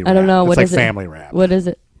family rap. I don't know. It's what like is family it? rap. What is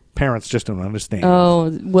it? Parents just don't understand.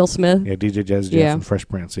 Oh, Will Smith? Yeah, DJ Jazz Jeff and Fresh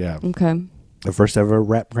Prince, yeah. Okay. The first ever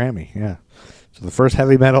rap Grammy, yeah. So the first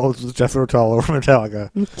heavy metal was Jethro Tull over Metallica,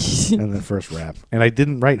 and the first rap. And I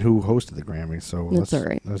didn't write who hosted the Grammy, so that's all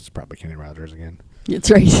right. That's probably Kenny Rogers again.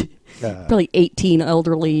 That's right. Probably 18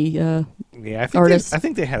 elderly artists. I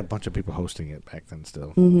think they had a bunch of people hosting it back then still.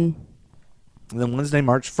 Mm-hmm. And then Wednesday,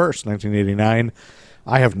 March 1st, 1989.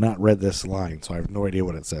 I have not read this line, so I have no idea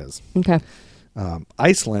what it says. Okay.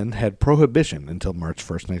 Iceland had prohibition until March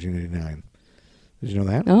 1st, 1989. Did you know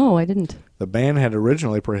that? Oh, I didn't. The ban had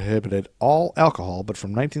originally prohibited all alcohol, but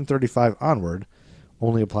from 1935 onward,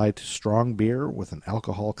 only applied to strong beer with an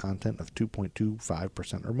alcohol content of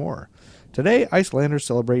 2.25% or more. Today, Icelanders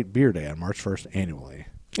celebrate Beer Day on March 1st annually.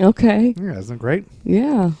 Okay. Yeah, isn't it great?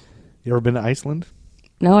 Yeah. You ever been to Iceland?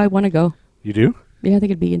 No, I want to go. You do? Yeah, I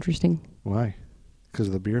think it'd be interesting. Why? Because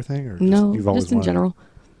of the beer thing? Or no, you've always just in wanted general.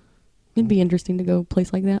 It'd be interesting to go a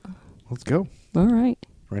place like that. Let's go. All right.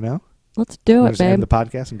 Right now? Let's do it, just babe. end the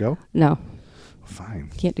podcast and go? No.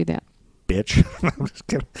 Fine. Can't do that. Bitch. I'm just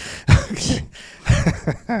kidding.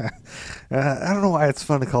 Okay. I don't know why it's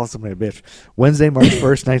fun to call somebody a bitch. Wednesday, March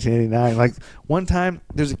 1st, 1989. Like, one time,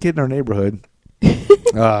 there's a kid in our neighborhood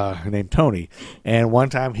named Tony, and one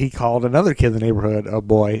time he called another kid in the neighborhood, a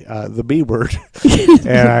boy, the B word.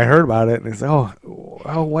 And I heard about it, and he said,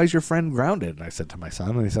 oh, why is your friend grounded? And I said to my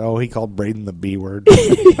son, and he said, oh, he called Braden the B word.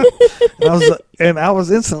 And I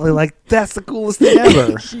was instantly like, that's the coolest thing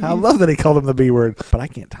ever. I love that he called him the B word, but I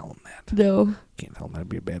can't tell him that. No. Can't tell him that'd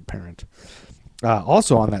be a bad parent.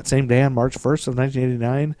 Also on that same day, on March 1st of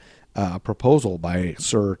 1989, a proposal by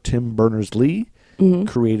Sir Tim Berners-Lee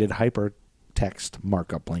created hypertext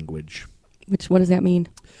markup language. What does that mean?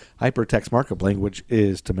 Hypertext markup language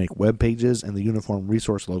is to make web pages and the Uniform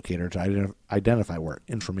Resource Locator to identify where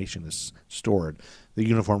information is stored. The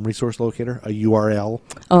Uniform Resource Locator, a URL.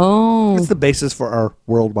 Oh. It's the basis for our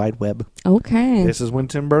World Wide Web. Okay. This is when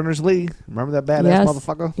Tim Berners-Lee, remember that badass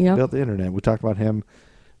motherfucker? Yep. Built the internet. We talked about him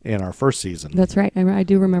in our first season. That's right. I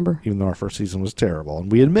do remember. Even though our first season was terrible.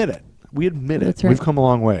 And we admit it. That's right. We've come a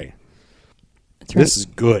long way. That's right. This is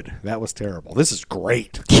good. That was terrible. This is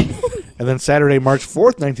great. And then Saturday, March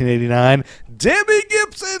 4th, 1989, Debbie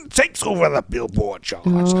Gibson takes over the Billboard charts.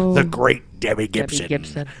 Oh. The great Debbie Gibson.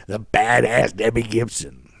 The badass Debbie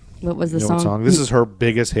Gibson. What was the You know what song? This is her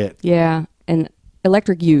biggest hit. Yeah, and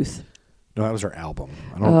Electric Youth. No, that was her album.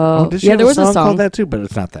 Did she have there was a song called that too, but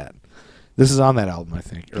it's not that. This is on that album, I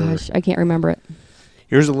think. Gosh, I can't remember it.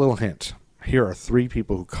 Here's a little hint. Here are 3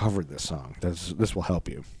 people who covered this song. This will help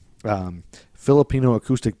you. Filipino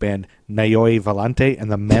acoustic band Noid Volante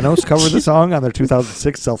and the Manos covered the song on their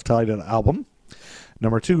 2006 self-titled album.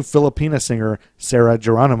 Number 2, Filipina singer Sarah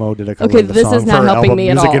Geronimo did a cover of the song is not for her helping album me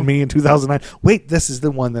at Music all. and Me in 2009. Wait, this is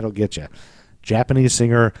the one that'll get you. Japanese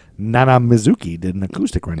singer Nana Mizuki did an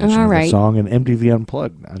acoustic rendition of the song in MTV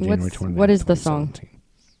Unplugged on January 29th. What is the song?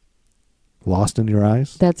 Lost in Your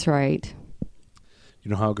Eyes. That's right.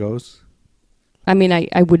 You know how it goes? I mean,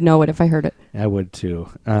 I would know it if I heard it. I would too.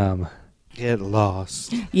 Get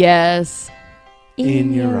lost Yes.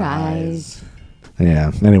 in your eyes. Yeah.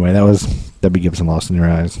 Anyway, that was Debbie Gibson, Lost in Your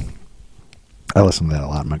Eyes. I listen to that a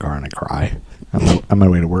lot in my car and I cry on my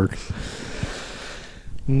way to work.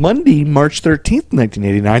 Monday, March 13th,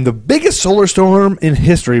 1989, the biggest solar storm in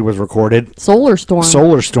history was recorded. Solar storm.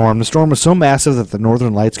 Solar storm. The storm was so massive that the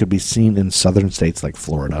northern lights could be seen in southern states like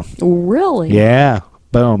Florida. Really? Yeah.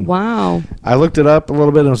 Boom. Wow. I looked it up a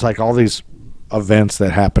little bit and it was like all these events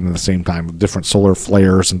that happen at the same time, different solar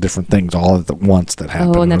flares and different things all at once that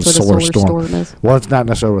happen. Oh, and that's what what a solar storm is. Well, it's not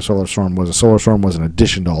necessarily what a solar storm was. A solar storm was an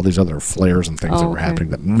addition to all these other flares and things that were happening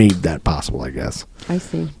that made that possible, I guess. I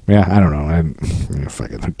see. Yeah, I don't know.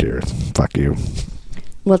 Fucking who cares? Fuck you.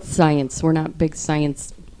 What's science? We're not big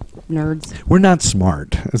science nerds. We're not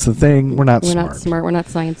smart. It's the thing. We're not smart. We're not smart. We're not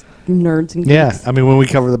science nerds and Yeah, geeks. I mean, when we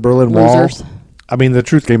cover the Berlin Losers. Wall, I mean, the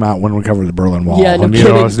truth came out when we covered the Berlin Wall. Yeah, no and,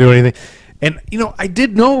 kidding. I was doing anything. And, I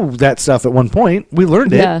did know that stuff at one point. We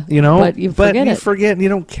learned Yeah, it, but you forget you it. forget and you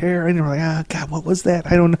don't care. And you're like, God, what was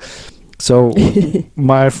that? I don't know. So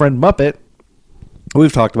my friend Muppet,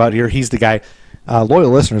 we've talked about here, he's the guy, loyal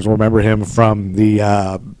listeners will remember him from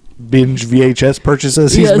the binge VHS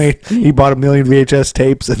purchases he's Yes. made. He bought 1 million VHS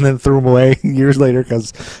tapes and then threw them away years later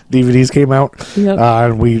because DVDs came out. Yep.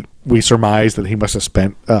 And we surmised that he must have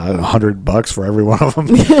spent $100 for every one of them.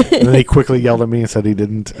 And then he quickly yelled at me and said he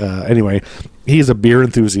didn't. Anyway, he's a beer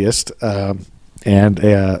enthusiast and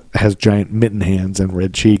has giant mitten hands and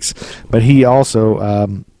red cheeks. But he also,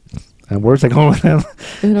 and where's I going with him?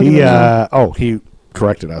 He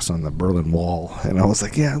corrected us on the Berlin Wall, and I was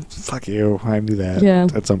like, yeah, fuck you. I knew that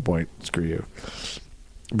at some point. Screw you.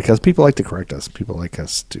 Because people like to correct us. People like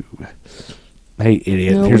us to... Hey,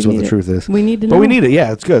 idiot, No, here's we what the need truth is. We need to know. But we need it,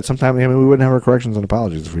 yeah, it's good. Sometimes, we wouldn't have our corrections and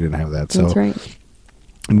apologies if we didn't have that. That's So, right.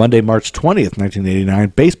 Monday, March 20th, 1989,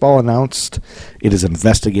 baseball announced it is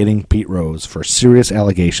investigating Pete Rose for serious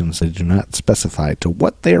allegations that do not specify to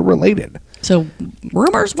what they are related. So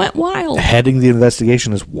rumors went wild. Heading the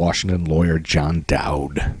investigation is Washington lawyer John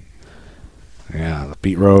Dowd. Yeah, the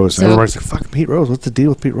Pete Rose. So, Everybody's like, fuck Pete Rose. What's the deal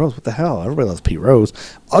with Pete Rose? What the hell? Everybody loves Pete Rose.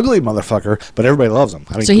 Ugly motherfucker, but everybody loves him.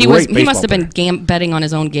 I mean, so he great must have baseball been betting on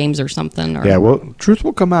his own games or something. Or? Yeah, well, truth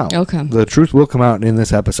will come out. Okay. The truth will come out in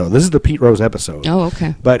this episode. This is the Pete Rose episode. Oh,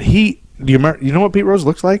 okay. But do you remember, you know what Pete Rose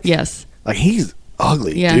looks like? Yes. Like, he's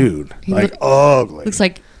ugly, Yeah. dude. He Ugly. Looks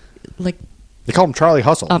like They call him Charlie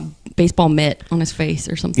Hustle. a baseball mitt on his face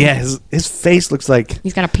or something. Yeah, his face looks like...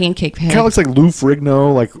 He's got a pancake head. Kind of looks like Lou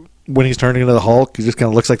Ferrigno, like when he's turning into the Hulk. He just kind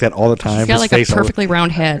of looks like that all the time. He's got His like a face perfectly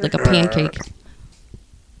round head, like a pancake.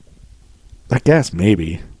 I guess,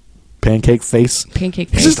 maybe. Pancake face. Pancake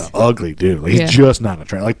He's face. just an ugly dude. Like, Yeah. he's just not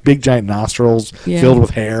attractive. Like big giant nostrils Yeah. filled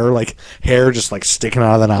with hair. Like hair just like sticking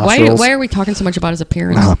out of the nostrils. Why are we talking so much about his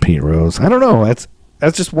appearance? Ah, Pete Rose. I don't know. That's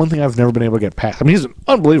just one thing I've never been able to get past. I mean, he's an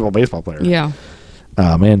unbelievable baseball player. Yeah.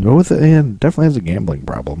 Man, definitely has a gambling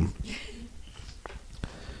problem.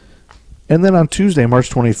 And then on Tuesday, March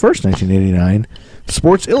 21st, 1989,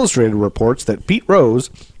 Sports Illustrated reports that Pete Rose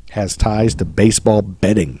has ties to baseball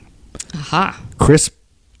betting. Aha. Chris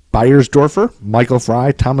Beiersdorfer, Michael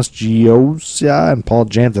Fry, Thomas Giosia, and Paul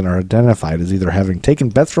Jansen are identified as either having taken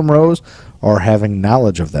bets from Rose or having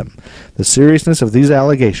knowledge of them. The seriousness of these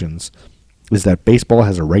allegations is that baseball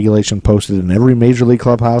has a regulation posted in every major league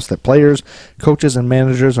clubhouse that players, coaches, and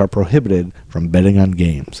managers are prohibited from betting on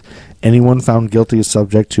games. Anyone found guilty is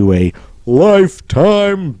subject to a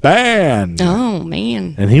lifetime ban. Oh,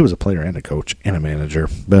 man. And he was a player and a coach and a manager.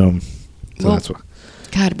 Boom. So Well, that's what.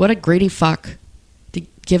 God, what a greedy fuck to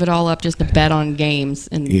give it all up just to bet on games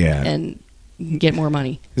and get more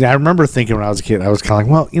money. Yeah, I remember thinking when I was a kid, I was kind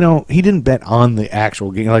of like, well, he didn't bet on the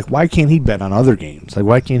actual game. Like, why can't he bet on other games? Like,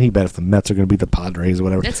 why can't he bet if the Mets are going to beat the Padres or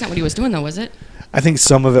whatever? That's not what he was doing, though, was it? I think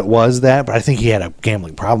some of it was that, but I think he had a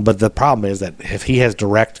gambling problem. But the problem is that if he has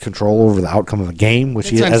direct control over the outcome of a game, which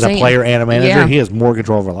That's he what I'm as saying. a player and a manager, Yeah. he has more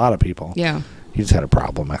control over a lot of people. Yeah. He just had a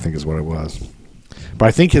problem, I think is what it was. But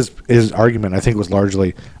I think his argument, was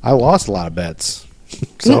largely, I lost a lot of bets.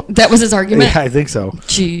 So That was his argument? yeah, I think so.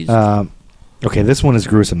 Jeez. Okay, this one is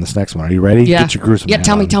gruesome. This next one. Are you ready? Yeah. Get your gruesome. Yeah, hat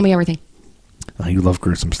tell on. me everything. Oh, you love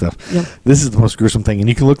gruesome stuff. Yep. This is the most gruesome thing, and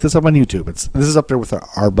you can look this up on YouTube. This is up there with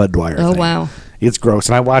our Bud Dwyer Oh, thing. wow. It's gross,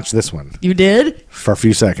 and I watched this one You did? for a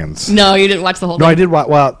few seconds. No, you didn't watch the whole No, thing. I did watch.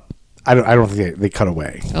 Well, I don't think they cut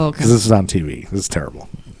away. Oh, okay. Because this is on TV. This is terrible.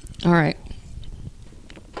 All right.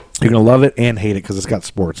 You're gonna love it and hate it because it's got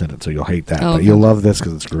sports in it, so you'll hate that. Oh, But okay. you'll love this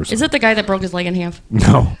because it's gruesome. Is it the guy that broke his leg in half?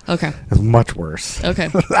 No. Okay. It's much worse. Okay.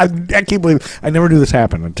 I can't believe I never knew this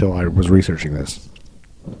happened until I was researching this.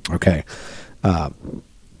 Okay. An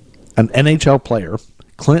NHL player,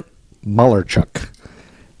 Clint Malarchuk,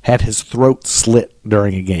 had his throat slit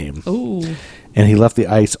during a game. Ooh. And he left the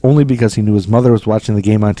ice only because he knew his mother was watching the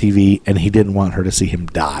game on TV and he didn't want her to see him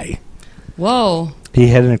die. Whoa. He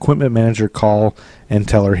had an equipment manager call and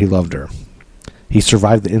tell her he loved her. He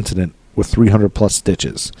survived the incident with 300-plus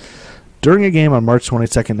stitches. During a game on March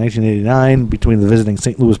 22nd, 1989, between the visiting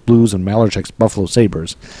St. Louis Blues and Malarchuk's Buffalo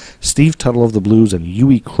Sabres, Steve Tuttle of the Blues and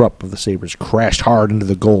Huey Krupp of the Sabres crashed hard into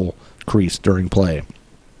the goal crease during play.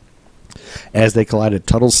 As they collided,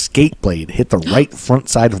 Tuttle's skate blade hit the right front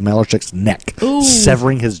side of Malarchuk's neck, Ooh.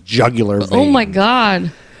 severing his jugular vein. Oh, my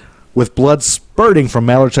God. With blood spurting from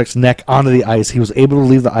Malarchuk's neck onto the ice, he was able to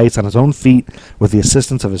leave the ice on his own feet with the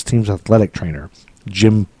assistance of his team's athletic trainer,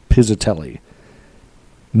 Jim Pizzatelli.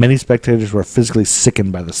 Many spectators were physically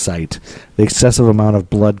sickened by the sight. The excessive amount of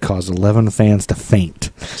blood caused 11 fans to faint,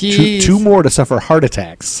 two more to suffer heart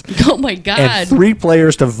attacks, Oh, my God. and 3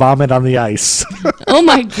 players to vomit on the ice. Oh,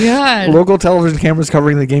 my God. Local television cameras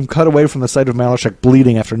covering the game cut away from the sight of Malarchuk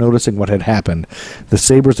bleeding after noticing what had happened. The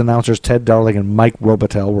Sabres announcers Ted Darling and Mike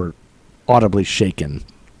Robitel were audibly shaken.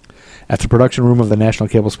 At the production room of the National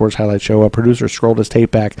Cable Sports Highlight Show, a producer scrolled his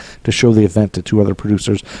tape back to show the event to 2 other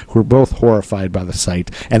producers who were both horrified by the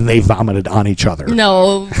sight, and they vomited on each other.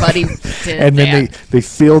 Nobody did And then that. they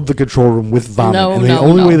filled the control room with vomit. No, and the no,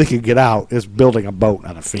 only no. way they could get out is building a boat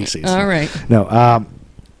out of feces. All right. No,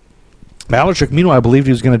 Malarchuk, meanwhile, believed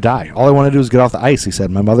he was going to die. All I wanted to do was get off the ice, he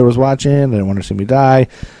said. My mother was watching. They didn't want to see me die.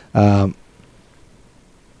 And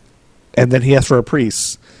then he asked for a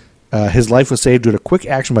priest. His life was saved due to quick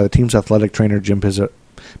action by the team's athletic trainer, Jim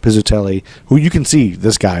Pizzatelli, who you can see,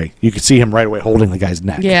 this guy. You can see him right away holding the guy's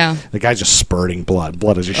neck. Yeah. The guy's just spurting blood.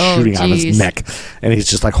 Blood is just Oh, shooting out of his geez. neck. And he's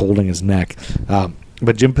just like holding his neck.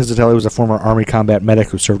 But Jim Pizzatelli was a former Army combat medic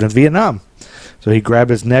who served in Vietnam. So he grabbed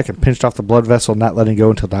his neck and pinched off the blood vessel, not letting go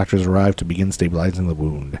until doctors arrived to begin stabilizing the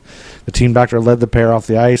wound. The team doctor led the pair off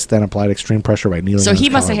the ice, then applied extreme pressure by kneeling So on he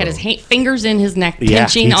his must have had his collarbone. fingers in his neck, Yeah,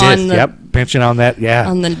 pinching he did. on the Yep, pinching on that, yeah.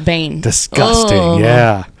 on the vein. Disgusting, Oh.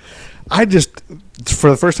 yeah. I just, for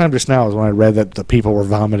the first time just now, is when I read that the people were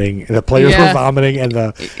vomiting, the players Yeah. were vomiting, and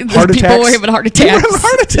the The heart people attacks. were having heart They were attacks. having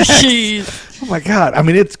heart attacks. Jeez. Oh my God! I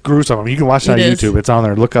mean, it's gruesome. I mean, you can watch it on It is. YouTube. It's on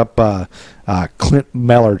there. Look up Clint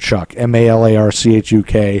Malarchuk,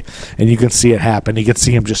 Malarchuk, and you can see it happen. You can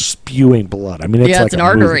see him just spewing blood. I mean, it's Yeah, like it's an a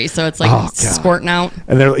movie. artery, so it's like Oh, God. squirting out.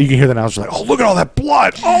 And you can hear the announcers like, "Oh, look at all that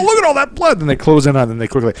blood! Oh, look at all that blood!" Then they close in on it, and they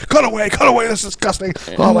quickly cut away. This is disgusting.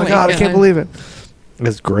 Oh my God, I can't believe it.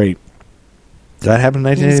 It's great. That happened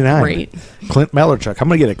in 1989. Great. Clint Malarchuk. I'm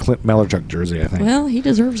gonna get a Clint Malarchuk jersey. I think Well, he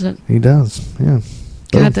deserves it. he does. Yeah.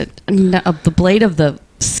 God, the blade of the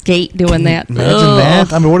skate doing that. Imagine Ugh.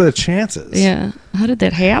 that. I mean, what are the chances? Yeah. How did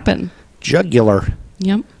that happen? Jugular.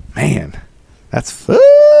 Yep. Man, that's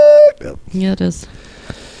fucked up. Yeah, it is.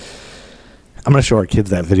 I'm going to show our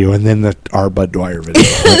kids that video and then our Bud Dwyer video.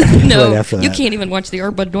 No, right after that. you can't even watch the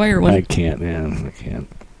Bud Dwyer one. I can't, man. I can't.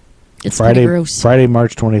 It's pretty gross. Friday,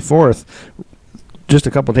 March 24th, just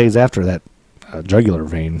a couple days after that jugular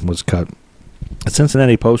vein was cut, the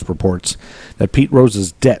Cincinnati Post reports that Pete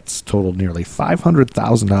Rose's debts totaled nearly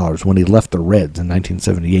 $500,000 when he left the Reds in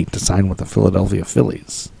 1978 to sign with the Philadelphia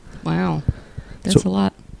Phillies. Wow. That's a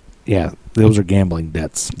lot. Yeah, those are gambling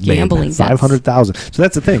debts. Gambling debts. $500,000. So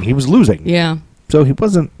that's the thing. He was losing. Yeah. So he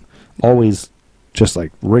wasn't always just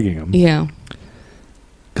like rigging them. Yeah.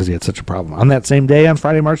 Because he had such a problem. On that same day, on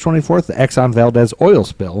Friday, March 24th, the Exxon Valdez oil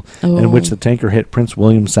spill, in which the tanker hit Prince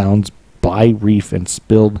William Sound's Bly Reef and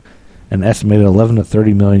spilled an estimated 11 to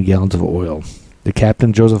 30 million gallons of oil. The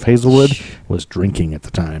captain, Joseph Hazelwood, was drinking at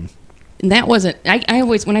the time. And that wasn't. I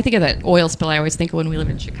always, when I think of that oil spill, I always think of when we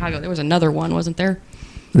lived in Chicago. There was another one, wasn't there?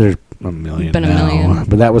 There's a million Been a now, million.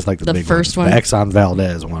 but that was like the The big first one. one? The Exxon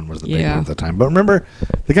Valdez one was the big Yeah. one at the time. But remember,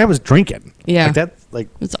 the guy was drinking. Yeah. Like that, like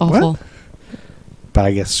It's awful. what? But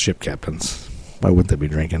I guess ship captains. Why wouldn't they be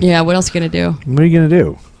drinking? Yeah. What else are you gonna do? What are you gonna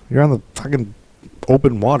do? You're on the fucking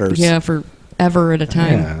open waters. Yeah, forever at a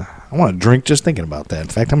time. Yeah. I want to drink just thinking about that. In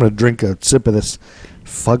fact, I'm going to drink a sip of this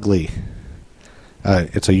fugly.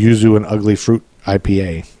 It's a yuzu and ugly fruit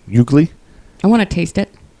IPA. Ugly? I want to taste it.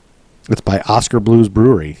 It's by Oscar Blues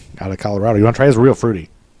Brewery out of Colorado. You want to try it? It's real fruity.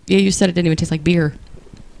 Yeah, you said it didn't even taste like beer.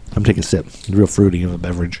 I'm taking a sip. It's real fruity of a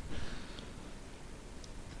beverage.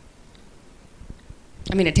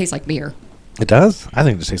 I mean, it tastes like beer. It does? I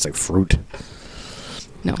think it just tastes like fruit.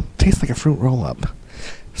 No. Tastes like a fruit roll-up.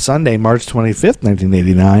 Sunday, March 25th,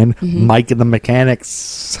 1989, Mike and the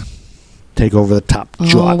Mechanics take over the top Oh,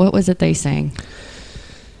 job. what was it they sang?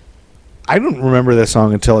 I don't remember this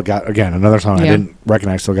song until it got, again, another song I Yeah. didn't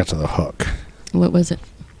recognize till it got to the hook. What was it?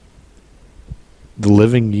 The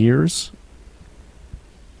Living Years.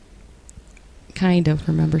 Kind of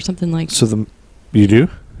remember something like. So you do?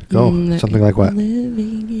 Go. Something like what?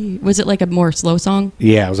 Was it like a more slow song?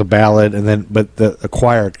 Yeah, it was a ballad, and then but the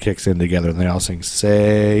choir kicks in together, and they all sing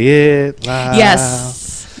 "Say It Loud."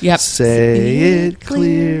 Yes. Yep. Say it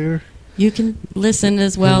clear. You can listen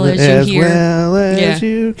as well as you hear. As well as Yeah.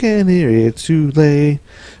 you can hear. It's too late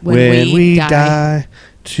When we die.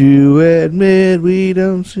 to admit we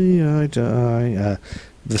don't see eye to eye.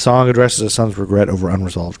 The song addresses his son's regret over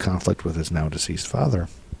unresolved conflict with his now deceased father.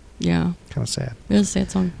 Yeah. Kind of sad. It is a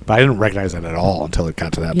sad song. But I didn't recognize that at all until it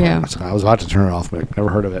got to that Yeah. part. So I was about to turn it off, but I never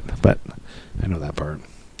heard of it. But I know that part.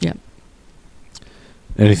 Yep.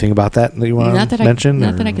 Anything about that you want Not to that mention?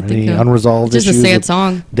 not that I could any think of. unresolved Just a issues sad with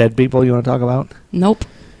song. dead people you want to talk about? Nope.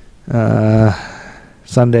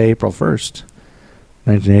 Sunday, April 1st,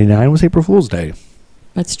 1989 was April Fool's Day.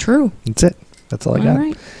 That's true. That's it. That's all I got. All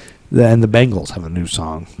right. Then the Bengals have a new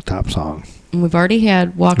song, top song. And we've already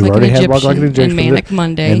had Walk We've Like an already had Egyptian Walk Like an Egyptian, and Manic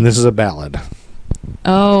Monday. And this is a ballad.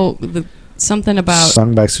 Oh, something about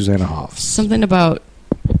Sung by Susanna Hoffs. something about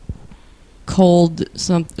cold.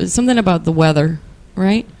 Something about the weather,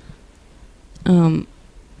 right? Not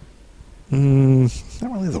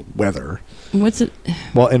really the weather. What's it?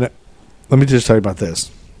 Well, let me just tell you about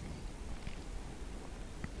this.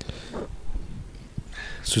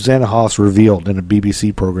 Susanna Hoffs revealed in a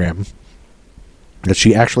BBC program that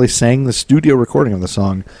she actually sang the studio recording of the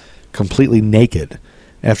song completely naked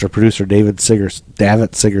after producer David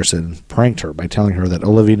Sigerson pranked her by telling her that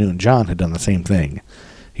Olivia Newton-John had done the same thing.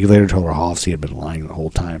 He later told her Hoffs he had been lying the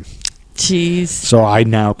whole time. Jeez. So I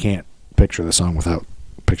now can't picture the song without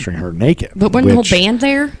picturing her naked. But wasn't the whole band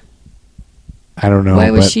there? I don't know.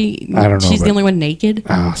 Why was she? I don't know. She's the only one naked.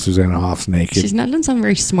 Susanna Hoffs naked. She's not. Doesn't sound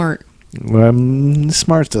very smart.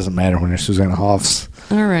 Smarts doesn't matter when you're Susanna Hoffs.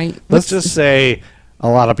 All right. Let's just say a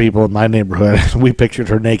lot of people in my neighborhood, we pictured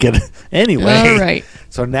her naked anyway. All right.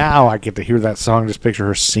 So now I get to hear that song, just picture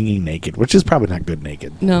her singing naked, which is probably not good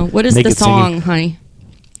naked. No. What is Naked the song, singing. honey?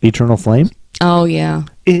 Eternal Flame? Oh, yeah.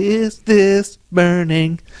 Is this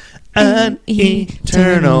burning an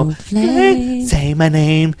eternal flame? Say my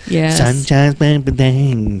name. Yes. Sunshine's bang, bang,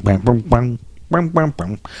 bang, bang, bang, bang.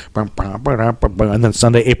 And then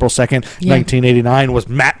Sunday, April 2nd, 1989 was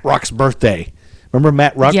Matt Ruck's birthday. Remember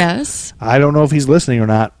Matt Ruck? Yes. I don't know if he's listening or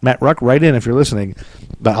not. Matt Ruck, write in if you're listening.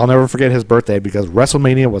 But I'll never forget his birthday because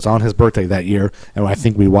WrestleMania was on his birthday that year, and I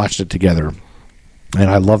think we watched it together. And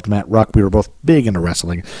I loved Matt Ruck. We were both big into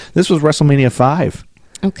wrestling. This was WrestleMania 5.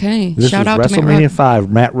 Okay. This Shout was out to Matt WrestleMania Ruck. 5.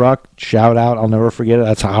 Matt Ruck, shout out. I'll never forget it.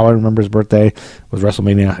 That's how I remember his birthday, was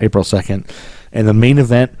WrestleMania, April 2nd. And the main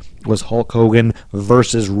event was Hulk Hogan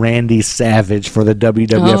versus Randy Savage for the WWF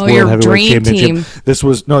your World Heavyweight dream Championship. team. This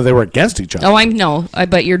was, no, they were against each other. Oh, I know. I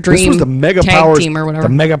bet your dream This was the Mega tag Powers team or whatever.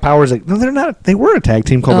 The Mega Powers. No, they're not. They were a tag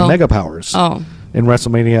team called the Mega Powers. Oh. In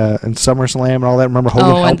WrestleMania and SummerSlam and all that. Remember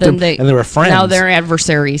Hogan helped and him, then and they were friends. Now they're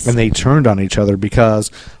adversaries. And they turned on each other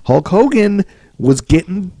because Hulk Hogan was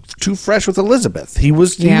getting too fresh with Elizabeth. He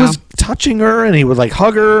was touching her and he would like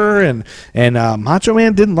hug her and Macho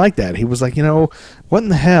Man didn't like that. He was like, what in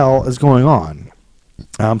the hell is going on?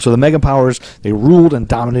 So the Mega Powers, they ruled and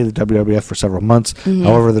dominated the WWF for several months. Mm-hmm.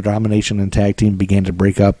 However, the domination and tag team began to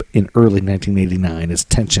break up in early 1989 as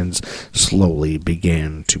tensions slowly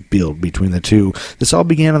began to build between the two. This all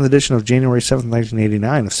began on the edition of January 7th,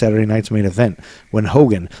 1989 of Saturday Night's Main Event when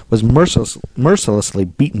Hogan was mercilessly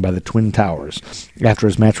beaten by the Twin Towers after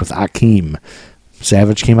his match with Akeem.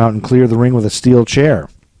 Savage came out and cleared the ring with a steel chair.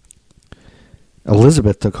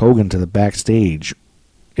 Elizabeth took Hogan to the backstage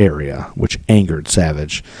area, which angered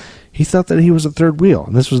Savage. He thought that he was a third wheel,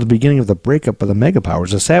 and this was the beginning of the breakup of the Mega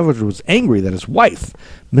Powers, as Savage was angry that his wife,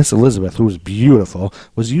 Miss Elizabeth, who was beautiful,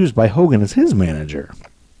 was used by Hogan as his manager.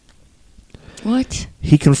 What?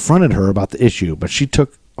 He confronted her about the issue, but she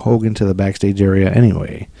took Hogan to the backstage area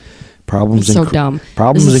anyway. Problems so dumb.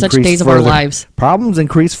 Problems this is such days further. Of our lives. Problems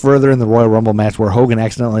increased further in the Royal Rumble match where Hogan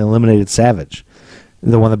accidentally eliminated Savage.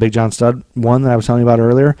 The one that Big John Studd won that I was telling you about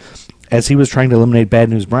earlier. As he was trying to eliminate Bad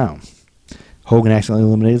News Brown, Hogan accidentally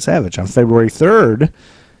eliminated Savage. On February 3rd,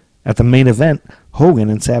 at the main event, Hogan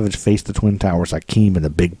and Savage faced the Twin Towers, Akeem and the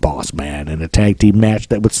Big Boss Man, in a tag team match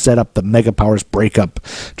that would set up the Mega Powers breakup.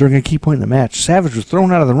 During a key point in the match, Savage was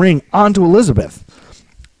thrown out of the ring onto Elizabeth,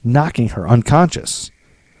 knocking her unconscious.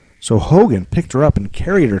 So Hogan picked her up and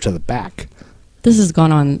carried her to the back. This has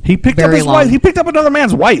gone on He picked up his wife. He picked up another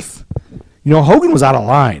man's wife. Hogan was out of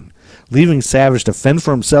line, leaving Savage to fend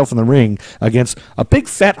for himself in the ring against a big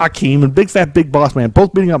fat Akeem and big fat Big Boss Man,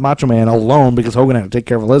 both beating up Macho Man alone because Hogan had to take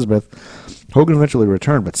care of Elizabeth. Hogan eventually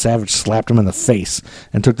returned, but Savage slapped him in the face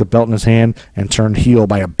and took the belt in his hand and turned heel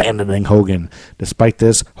by abandoning Hogan. Despite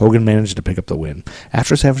this, Hogan managed to pick up the win.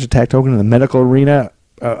 After Savage attacked Hogan in the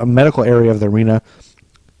medical area of the arena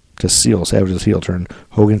to seal Savage's heel turn,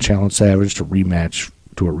 Hogan challenged Savage to a rematch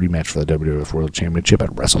for the WWF World Championship at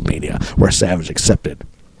WrestleMania, where Savage accepted.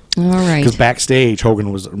 All right. Because backstage,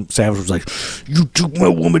 Savage was like, "You took my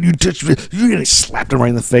woman, you touched me," and he slapped him right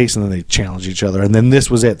in the face, and then they challenged each other, and then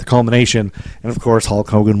this was it, the culmination, and of course Hulk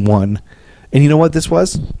Hogan won. And you know what this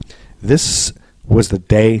was? This was the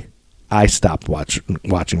day I stopped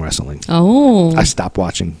watching wrestling. Oh. I stopped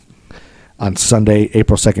watching on Sunday,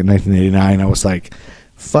 April 2nd, 1989. I was like,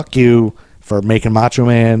 fuck you for making Macho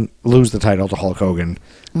Man lose the title to Hulk Hogan.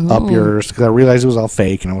 Up yours. Because I realized it was all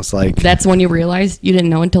fake, and I was like... That's when you realized? You didn't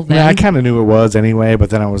know until then? I kind of knew it was anyway, but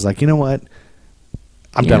then I was like, you know what?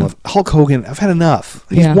 I'm done with Hulk Hogan. I've had enough.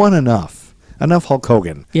 He's won enough. Enough Hulk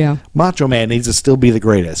Hogan. Yeah. Macho Man needs to still be the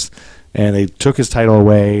greatest. And they took his title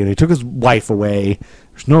away, and they took his wife away.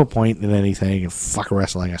 There's no point in anything, and fuck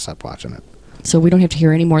wrestling. I stopped watching it. So we don't have to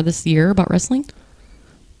hear any more this year about wrestling?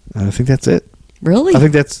 I think that's it. Really? I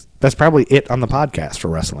think that's probably it on the podcast for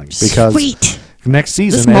wrestling. Because Sweet. next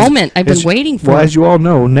season... This moment I've been waiting for. Well, as you all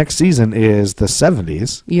know, next season is the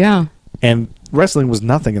 70s. Yeah. And wrestling was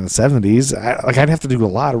nothing in the 70s. I'd have to do a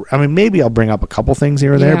lot of... I mean, maybe I'll bring up a couple things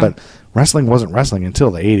here or there, but wrestling wasn't wrestling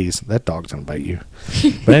until the 80s. That dog's going to bite you.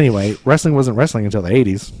 But anyway, wrestling wasn't wrestling until the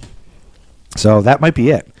 80s. So that might be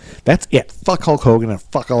it. That's it. Fuck Hulk Hogan and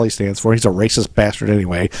fuck all he stands for. He's a racist bastard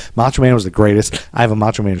anyway. Macho Man was the greatest. I have a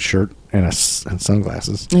Macho Man shirt and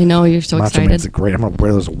sunglasses. I know, you're so Macho excited. Man's great. I'm going to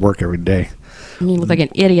wear those to work every day. You look like an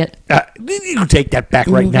idiot. You can take that back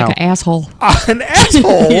right now. Like an asshole. An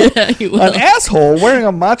asshole? Yeah, you will. An asshole wearing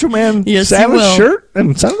a Macho Man Savage shirt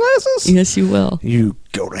and sunglasses? Yes, you will. You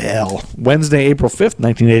go to hell. Wednesday, April 5th,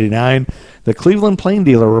 1989, the Cleveland Plain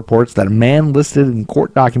Dealer reports that a man listed in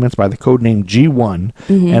court documents by the code name G1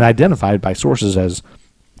 and identified by sources as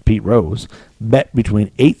Pete Rose bet between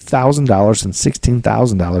 $8,000 and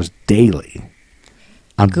 $16,000 daily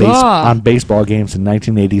on baseball games in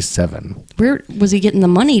 1987. Where was he getting the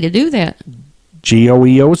money to do that?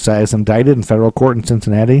 GOEO is indicted in federal court in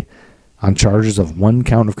Cincinnati on charges of 1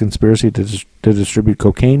 count of conspiracy to distribute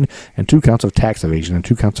cocaine and 2 counts of tax evasion and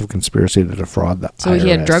 2 counts of conspiracy to defraud the IRS. So he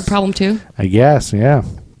had a drug problem too? I guess, yeah.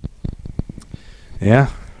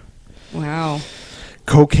 Yeah. Wow.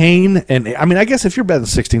 Cocaine, and I mean, I guess if you're betting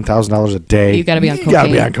 $16,000 a day, you got to be on cocaine. You got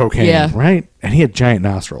to be on cocaine, yeah. Right? And he had giant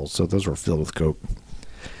nostrils, so those were filled with coke.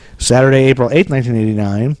 Saturday, April 8th,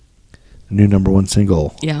 1989, the new number 1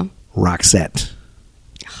 single, Roxette.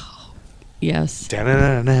 Yes. Oh,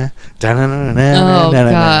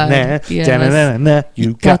 God. Yes.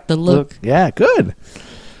 You got the look. Yeah, good.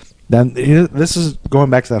 Then this is going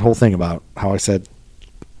back to that whole thing about how I said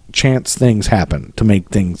chance things happen to make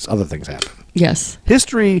other things happen. Yes.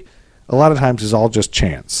 History, a lot of times, is all just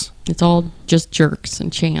chance. It's all just jerks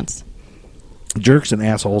and chance. Jerks and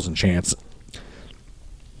assholes and chance.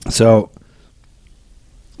 So,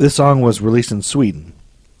 this song was released in Sweden.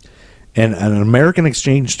 And an American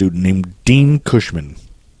exchange student named Dean Cushman,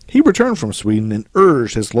 he returned from Sweden and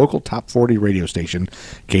urged his local top 40 radio station,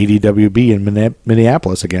 KDWB in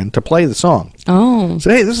Minneapolis again, to play the song. Oh.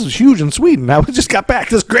 Said, hey, this is huge in Sweden. I just got back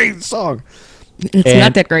this great song. It's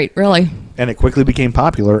not that great, really. And it quickly became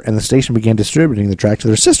popular, and the station began distributing the track to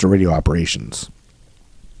their sister radio operations.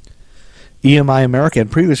 EMI America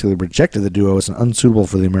had previously rejected the duo as unsuitable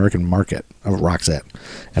for the American market of Roxette.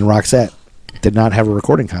 And Roxette did not have a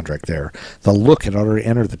recording contract there. The Look had already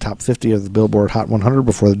entered the top 50 of the Billboard Hot 100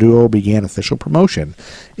 before the duo began official promotion.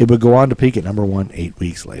 It would go on to peak at number 1 8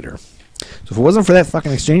 weeks later. So if it wasn't for that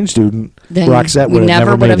fucking exchange student, then Roxette would have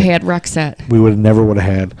never would have made had Roxette. We would have never would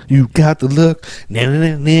have had You Got the Look.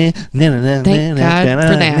 Thank God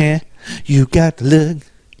for that. You got the look.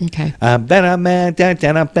 Okay. What's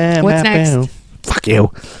next? Fuck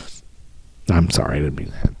you. I'm sorry, I didn't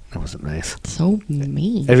mean that. That wasn't nice. So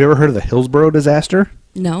mean. Have you ever heard of the Hillsborough disaster?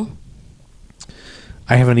 No.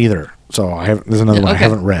 I haven't either. So there's another one I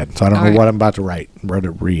haven't read. So I don't know what I'm about to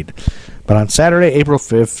read. But on Saturday, April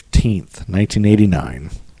 15th, 1989,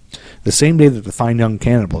 the same day that the Fine Young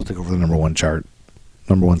Cannibals took over the number 1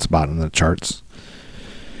 spot in the charts,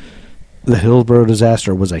 the Hillsborough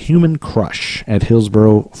disaster was a human crush at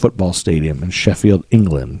Hillsborough Football Stadium in Sheffield,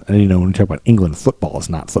 England. And when you talk about England, football is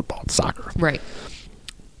not football, it's soccer. Right.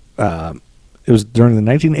 It was during the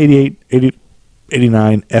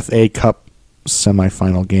 1988-89 FA Cup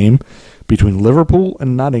semi-final game between Liverpool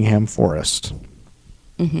and Nottingham Forest.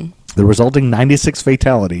 Mm-hmm. The resulting 96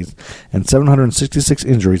 fatalities and 766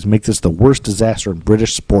 injuries make this the worst disaster in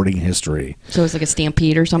British sporting history. So it's like a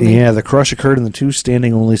stampede or something? Yeah, the crush occurred in the 2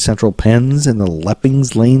 standing-only central pens in the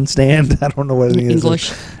Leppings Lane stand. I don't know what it is.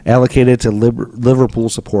 English. Allocated to Liverpool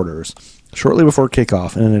supporters. Shortly before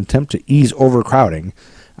kickoff, in an attempt to ease overcrowding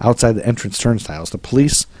outside the entrance turnstiles, the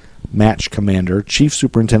police match commander, Chief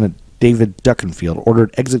Superintendent David Duckenfield,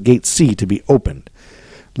 ordered Exit Gate C to be opened,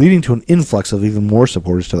 leading to an influx of even more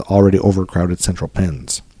supporters to the already overcrowded central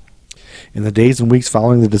pens. In the days and weeks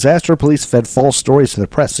following the disaster, police fed false stories to the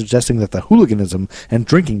press, suggesting that the hooliganism and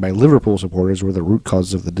drinking by Liverpool supporters were the root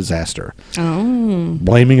causes of the disaster. Oh.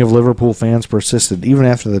 Blaming of Liverpool fans persisted even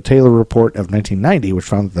after the Taylor report of 1990, which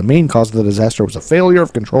found that the main cause of the disaster was a failure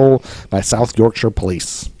of control by South Yorkshire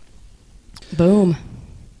police. Boom.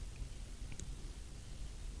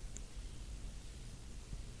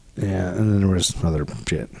 Yeah, and then there was other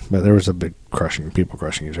shit. But there was a big people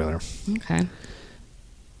crushing each other. Okay.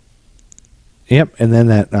 Yep, and then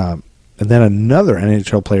another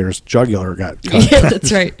NHL player's jugular got cut. Yeah,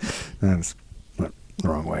 that's right. That's went the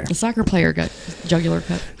wrong way. The soccer player got jugular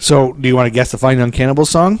cut. So, do you want to guess the Fine Young Cannibals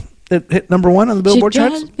song that hit number 1 on the Billboard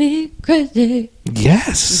charts? She drives me crazy.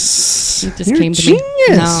 Yes. It just You're came a to genius.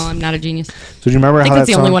 me. No, I'm not a genius. So, do you remember I think how that's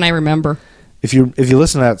that the song? only one I remember. If you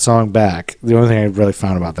listen to that song back, the only thing I really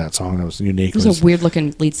found about that song that was unique He was a weird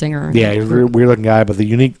looking lead singer. yeah, he was a weird looking guy, but they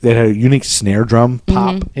had a unique snare drum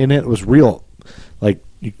pop in it. It was real. Like,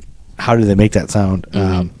 how did they make that sound?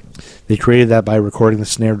 They created that by recording the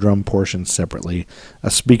snare drum portion separately.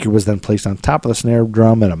 A speaker was then placed on top of the snare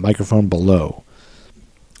drum and a microphone below.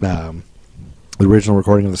 The original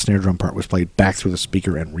recording of the snare drum part was played back through the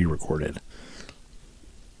speaker and re-recorded.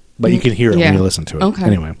 But you can hear it when you listen to it. Okay.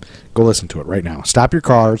 Anyway, go listen to it right now. Stop your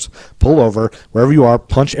cars, pull over, wherever you are,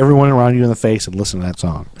 punch everyone around you in the face, and listen to that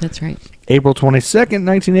song. That's right. April 22nd,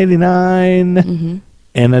 1989.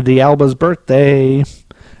 Anna D'Alba's birthday.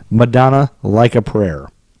 Madonna, Like a Prayer.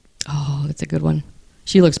 Oh, that's a good one.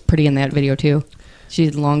 She looks pretty in that video, too. She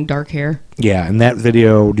had long, dark hair. Yeah, in that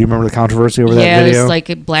video, do you remember the controversy over that Yeah, video? this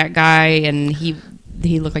like a black guy, and he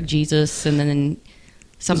looked like Jesus, and then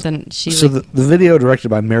something. The video, directed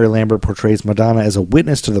by Mary Lambert, portrays Madonna as a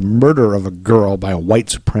witness to the murder of a girl by a white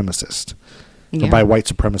supremacist. Or by white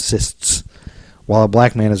supremacists. While a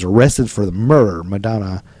black man is arrested for the murder,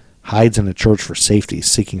 Madonna hides in a church for safety,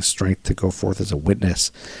 seeking strength to go forth as a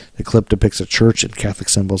witness. The clip depicts a church and Catholic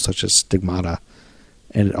symbols such as stigmata,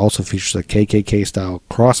 and it also features a KKK-style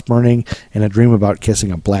cross burning and a dream about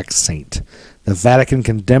kissing a black saint. The Vatican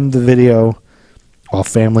condemned the video, while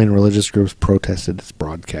family and religious groups protested its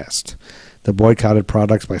broadcast. They boycotted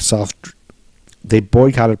products by soft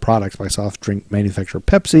drink manufacturer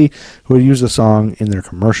Pepsi, who had used the song in their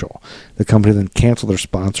commercial. The company then canceled their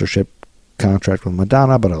sponsorship contract with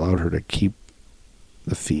Madonna, but allowed her to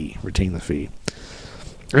retain the fee.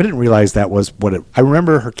 I didn't realize that was what it. I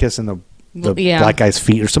remember her kissing the black guy's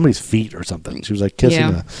feet or somebody's feet or something. She was like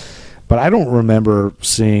kissing but I don't remember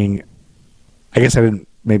seeing. I guess I didn't.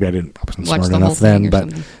 Maybe I wasn't smart enough then, but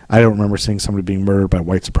something. I don't remember seeing somebody being murdered by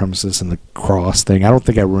white supremacists and the cross thing. I don't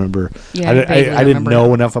think I remember. Yeah, I didn't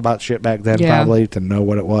know enough about shit back then probably to know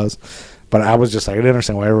what it was. But I was just like, I didn't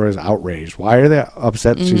understand why everyone was outraged. Why are they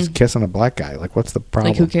upset she's kissing a black guy? Like, what's the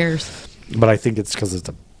problem? Like, who cares? But I think it's because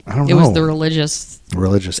I don't know. It was the religious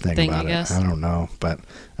thing about I guess. it. I don't know, but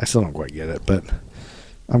I still don't quite get it. But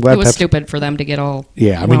I'm glad it was stupid for them to get all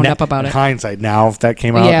wound up about in it. Hindsight, now if that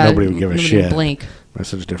came out, nobody would give a shit. Blink. It's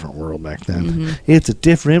such a different world back then. It's a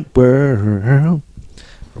different world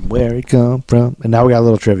from where it come from. And now we got a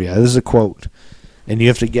little trivia. This is a quote, and you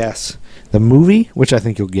have to guess the movie, which I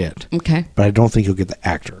think you'll get. Okay. But I don't think you'll get the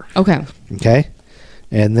actor. Okay. Okay?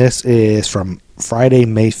 And this is from Friday,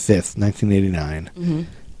 May 5th, 1989.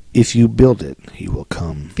 If you build it, he will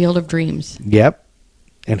come. Field of Dreams. Yep.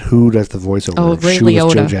 And who does the voiceover? Oh, Ray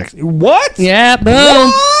Liotta. Joe Jackson. What? Yeah,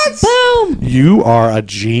 boom. What? Boom. You are a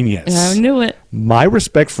genius. I knew it. My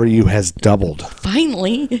respect for you has doubled.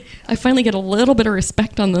 Finally. I finally get a little bit of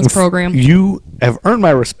respect on this program. You have earned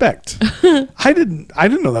my respect. I didn't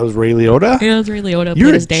know that was Ray Liotta. Yeah, it was Ray Liotta.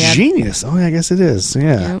 You're his a dad. genius. Oh, I guess it is.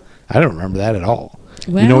 Yeah. Yep. I don't remember that at all.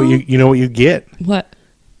 Well, you know what you get? What?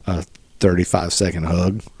 A 35-second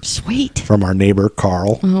hug. Sweet. From our neighbor,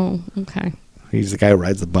 Carl. Oh, okay. He's the guy who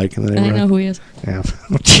rides the bike in the neighborhood. I know who he is. Yeah.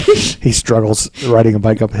 He struggles riding a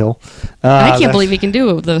bike uphill. I can't believe he can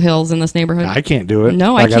do the hills in this neighborhood. I can't do it.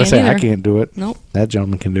 No, I gotta can't say, either. I can't do it. Nope. That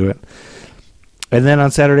gentleman can do it. And then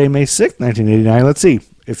on Saturday, May 6th, 1989, let's see.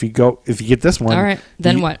 If you get this one. All right.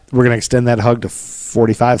 Then what? We're going to extend that hug to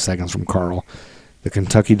 45 seconds from Carl, the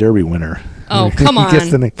Kentucky Derby winner. Oh, come on. Guess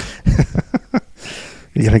the name.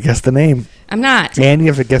 You got to guess the name. I'm not. And you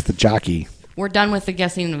have to guess the jockey. We're done with the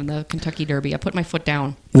guessing of the Kentucky Derby. I put my foot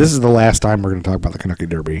down. This is the last time we're going to talk about the Kentucky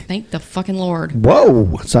Derby. Thank the fucking Lord.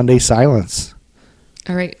 Whoa! Sunday Silence.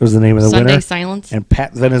 All right. Was the name of the winner. Sunday Silence. And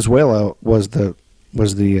Pat Venezuela was the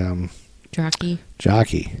jockey.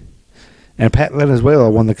 And Pat Venezuela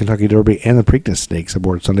won the Kentucky Derby and the Preakness Stakes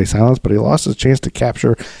aboard Sunday Silence, but he lost his chance to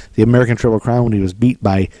capture the American Triple Crown when he was beat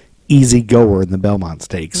by Easy Goer in the Belmont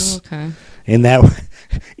Stakes. Oh, okay. And that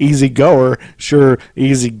Easy Goer, sure,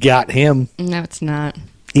 Easy got him. No, it's not.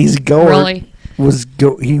 Easy Goer Really?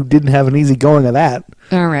 he didn't have an easy going of that.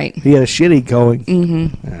 All right. He had a shitty going.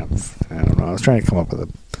 Mm-hmm. I don't know. I was trying to come up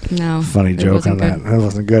with No. a funny it joke wasn't on that. good. That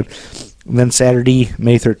wasn't good. And then Saturday,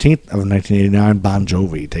 May 13th of 1989, Bon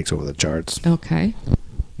Jovi takes over the charts. Okay.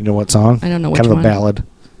 You know what song? I don't know which kind of one. a ballad.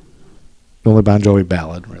 The only Bon Jovi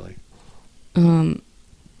ballad, really.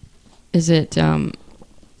 Is it I mean,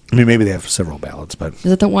 maybe they have several ballads, but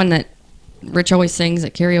is it the one that Rich always sings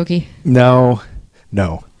at karaoke? no.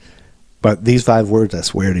 But these 5 words, I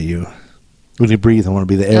swear to you. When you breathe, I want to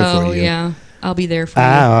be there for Oh you. yeah. I'll be there for you.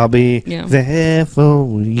 I'll be Yeah. there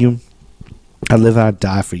for you. I live, I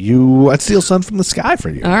die for you. I'd steal sun from the sky for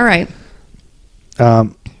you. All right.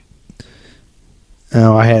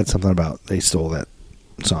 Oh, I had something about they stole that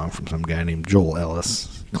song from some guy named Joel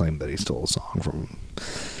Ellis. Claimed that he stole a song from.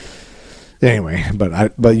 Anyway,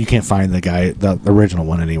 but you can't find the original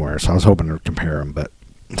one anywhere. So I was hoping to compare them, but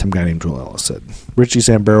some guy named Joel Ellis said Richie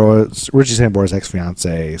Sambora's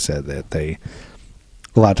ex-fiance said that a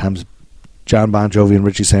lot of times John Bon Jovi and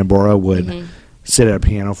Richie Sambora would sit at a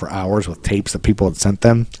piano for hours with tapes that people had sent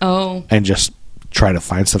them. Oh. And just try to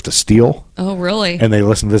find stuff to steal. Oh, really? And they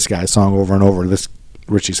listened to this guy's song over and over. This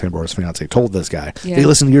Richie Sambora's fiance told this guy. Yeah. They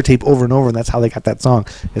listened to your tape over and over, and that's how they got that song.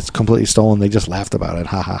 It's completely stolen. They just laughed about it.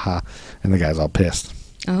 Ha, ha, ha. And the guy's all pissed.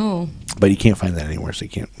 Oh. But you can't find that anywhere, so you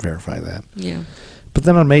can't verify that. Yeah. But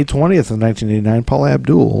then on May 20th of 1989, Paula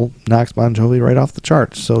Abdul knocks Bon Jovi right off the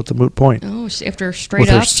charts, so it's a moot point. Oh, after Straight With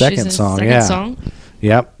her Up, second she's in song, second yeah. song?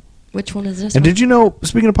 Yep. Which one is this And one? did you know,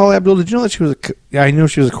 speaking of Paula Abdul, did you know that she was I knew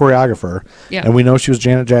she was a choreographer. Yeah. And we know she was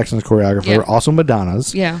Janet Jackson's choreographer, Yeah. also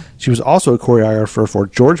Madonna's. Yeah. She was also a choreographer for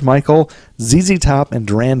George Michael, ZZ Top, and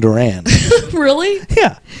Duran Duran. Really?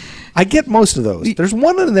 Yeah. I get most of those. There's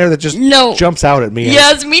one in there that just No. jumps out at me.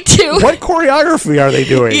 Yes, me too. What choreography are they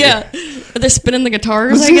doing? Yeah. They're spinning the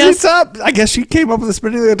guitars, I ZZ guess. Top, I guess she came up with the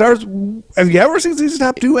spinning the guitars. Have you ever seen ZZ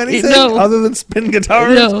Top do anything No. other than spin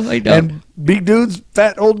guitars? No, I don't. And big dudes,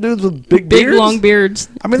 fat old dudes with big Big, beards? long beards.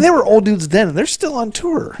 I mean, they were old dudes then, and they're still on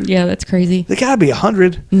tour. Yeah, that's crazy. They gotta be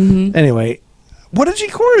 100. Mm-hmm. Anyway, what did she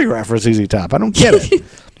choreograph for ZZ Top? I don't get it.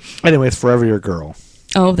 Anyway, it's Forever Your Girl.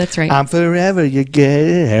 Oh, that's right. I'm forever your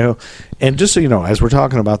girl. And just so you know, as we're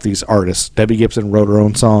talking about these artists, Debbie Gibson wrote her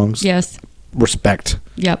own songs. Yes. Respect.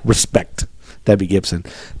 Yep. Respect Debbie Gibson.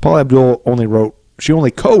 Paula Abdul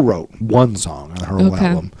only co-wrote one song on her whole Okay.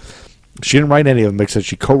 album. She didn't write any of them except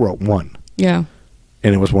she co-wrote one. Yeah.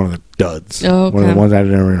 And it was one of the duds. Oh, One of okay. the ones I'd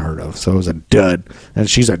never even heard of. So it was a dud. And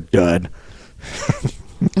she's a dud.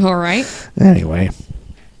 All right. Anyway.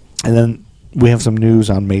 And then we have some news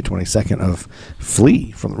on May 22nd of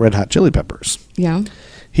Flea from the Red Hot Chili Peppers. Yeah.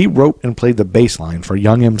 He wrote and played the bass line for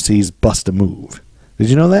Young MC's Bust a Move. Did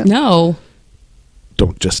you know that? No.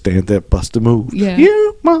 Don't just stand there, bust a move. Yeah.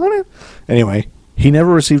 You want it. Anyway, he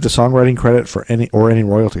never received a songwriting credit for any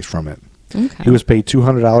royalties from it. Okay. He was paid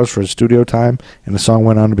 $200 for his studio time, and the song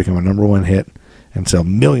went on to become a #1 hit and sell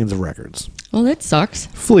millions of records. Well, that sucks.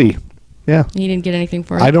 Flea. Yeah. You didn't get anything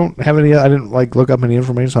for it. I didn't look up any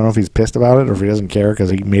information, so I don't know if he's pissed about it or if he doesn't care because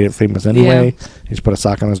he made it famous anyway. Yeah. He's put a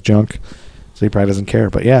sock on his junk, so he probably doesn't care.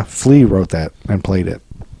 But yeah, Flea wrote that and played it.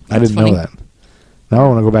 I That's didn't funny. know that. Now I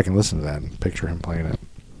want to go back and listen to that and picture him playing it.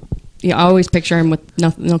 Yeah, I always picture him with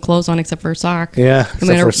no clothes on except for a sock. Yeah, No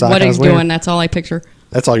matter what he's doing, that's all I picture.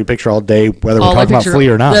 That's all you picture all day, whether All we're I talking about picture- Flea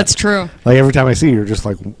or not. That's true. Like every time I see you, you're just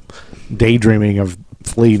like daydreaming of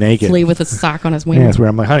Flea naked. Flea with a sock on his wing. Yeah, it's where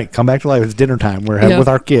I'm like, honey, come back to life. It's dinner time. We're Yeah. with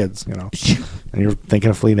our kids, and you're thinking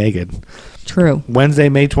of Flea naked. True. Wednesday,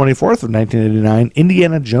 May 24th of 1989,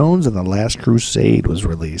 Indiana Jones and the Last Crusade was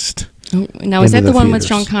released. Oh, now, is Into that the the one with theaters.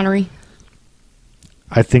 Sean Connery?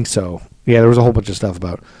 I think so. Yeah, there was a whole bunch of stuff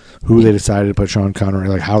about who they decided to put Sean Connery,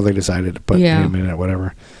 like how they decided to put Yeah. him in it,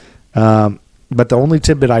 whatever. But the only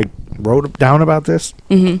tidbit I wrote down about this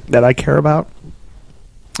that I care about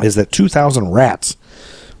is that 2,000 rats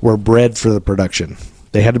were bred for the production.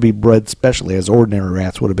 They had to be bred specially, as ordinary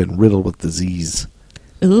rats would have been riddled with disease.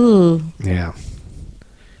 Ooh. Yeah.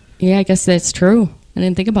 Yeah, I guess that's true. I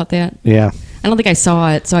didn't think about that. Yeah. I don't think I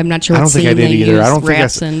saw it, so I'm not sure I what don't think I scene did they either. used I don't think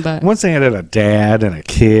rats in, but once they had a dad and a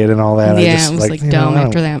kid and all that, I Yeah, just it was, like, dumb I don't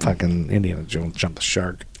after that. Fucking Indiana Jones jumped the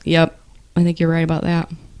shark, yep, I think you're right about that.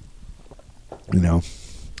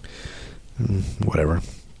 Whatever.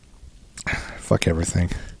 Fuck everything.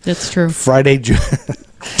 That's true. Friday, June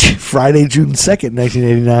 2nd,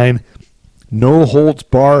 1989, No Holds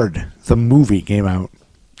Barred, the movie came out.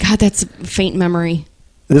 God, that's a faint memory.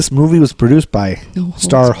 This movie was produced by No Holds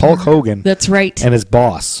star Hulk Barred. Hogan That's right. and his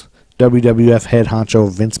boss, WWF head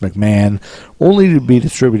honcho Vince McMahon, only to be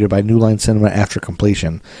distributed by New Line Cinema after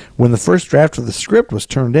completion. When the first draft of the script was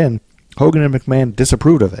turned in, Hogan and McMahon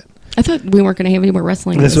disapproved of it. I thought we weren't going to have any more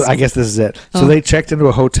wrestling. I guess this is it. So they checked into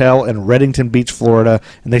a hotel in Reddington Beach, Florida,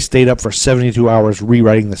 and they stayed up for 72 hours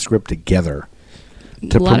rewriting the script together.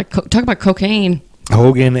 Talk about cocaine.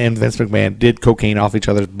 Hogan and Vince McMahon did cocaine off each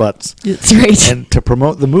other's butts. That's right. And to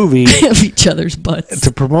promote the movie... Of each other's butts.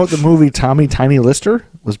 To promote the movie, Tommy Tiny Lister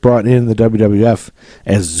was brought in the WWF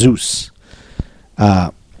as Zeus.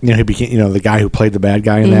 He became, the guy who played the bad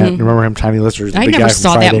guy in that. You remember him, Tiny Lister? I never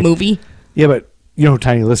saw that movie. Yeah, but you know who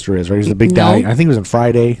Tiny Lister is, right? He's the big guy. I think he was in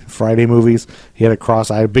Friday movies. He had a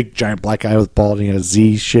cross eye, a big giant black guy with bald, and he had a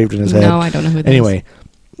Z shaved in his head. No, I don't know who that is.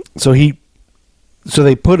 So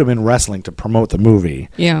they put him in wrestling to promote the movie.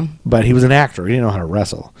 Yeah. But he was an actor. He didn't know how to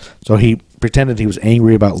wrestle. So he pretended he was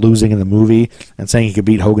angry about losing in the movie and saying he could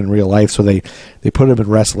beat Hogan in real life. So they put him in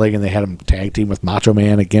wrestling, and they had him tag team with Macho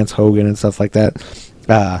Man against Hogan and stuff like that.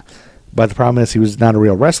 But the problem is he was not a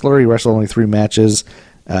real wrestler. He wrestled only 3 matches,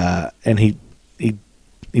 and he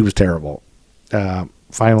was terrible.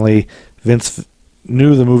 Finally, Vince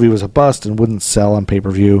knew the movie was a bust and wouldn't sell on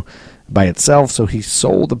pay-per-view by itself, so he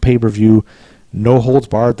sold the pay-per-view No Holds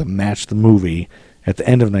Barred to match the movie at the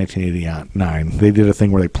end of 1989. They did a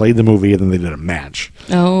thing where they played the movie and then they did a match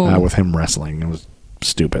with him wrestling. It was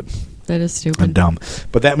stupid. That is stupid. And dumb.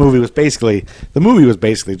 But that movie was basically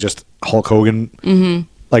just Hulk Hogan.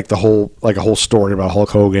 Like a whole story about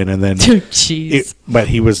Hulk Hogan, and then jeez. But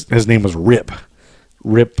his name was Rip.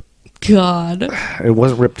 God. It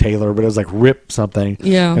wasn't Rip Taylor, but it was like Rip something.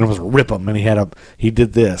 Yeah. And it was Rip him, and he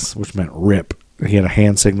did this, which meant rip. He had a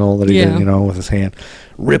hand signal that he did, with his hand.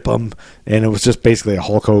 Rip him, and it was just basically a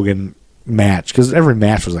Hulk Hogan match, because every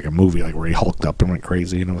match was like a movie, like where he hulked up and went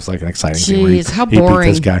crazy, and it was like an exciting thing. Jeez, how boring.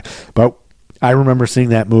 He beat this guy. But I remember seeing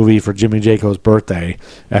that movie for Jimmy Jaco's birthday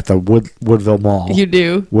at the Woodville Mall. You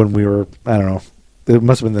do? When we were, I don't know, it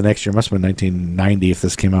must have been the next year. It must have been 1990 if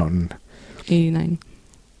this came out in... 89.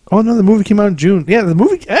 Oh, no, the movie came out in June. Yeah, the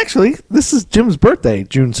movie, actually, this is Jim's birthday,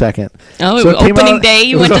 June 2nd. Oh, so it was opening day?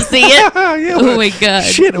 You went to see it? Yeah, oh, my God.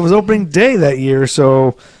 Shit, it was opening day that year,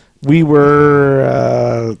 so we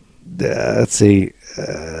were, let's see,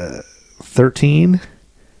 13?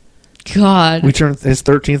 God. We turned his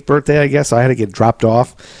 13th birthday, I guess, so I had to get dropped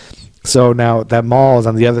off. So now that mall is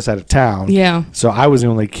on the other side of town. Yeah. So I was the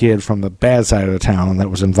only kid from the bad side of the town that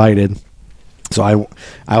was invited. So I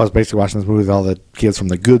was basically watching this movie with all the kids from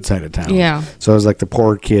the good side of town. Yeah. So it was like the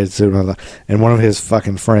poor kids, and one of his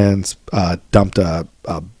fucking friends dumped a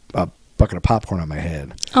bucket of popcorn on my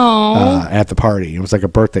head. Oh. At the party. It was like a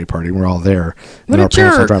birthday party. We were all there. What a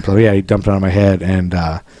jerk. He dumped it on my head, and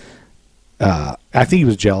I think he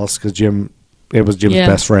was jealous because it was Jim's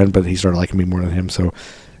best friend, but he started liking me more than him. So,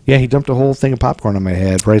 yeah, he dumped a whole thing of popcorn on my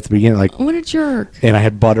head right at the beginning. Like, what a jerk. And I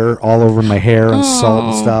had butter all over my hair and salt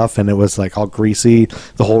and stuff, and it was like all greasy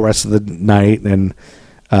the whole rest of the night. And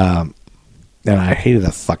I hated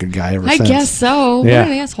that fucking guy ever since. I guess so. Yeah.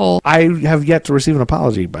 What an asshole. I have yet to receive an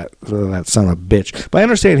apology by that son of a bitch. But I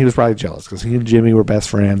understand he was probably jealous because he and Jimmy were best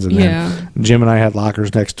friends. And then Jim and I had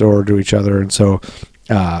lockers next door to each other. And so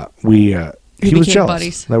he was jealous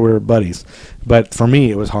buddies. that we were buddies. But for me,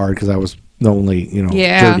 it was hard because I was the only,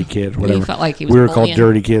 dirty kid, whatever. He felt like he was we were bullying. called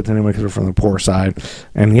dirty kids anyway because we're from the poor side.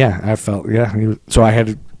 And I felt, so I had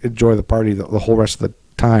to enjoy the party the whole rest of the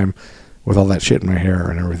time with all that shit in my hair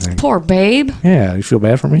and everything. Poor babe. Yeah, you feel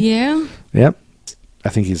bad for me? Yeah. Yep. I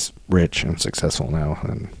think he's rich and successful now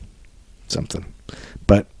and something.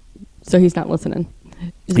 But so he's not listening.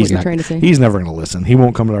 Is what you're trying to say? He's never going to listen. He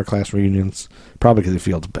won't come to our class reunions, probably because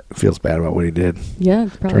he feels bad about what he did. Yeah,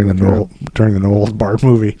 it's probably during the No Holds Barred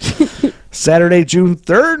movie. Saturday, June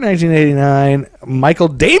 3rd, 1989, Michael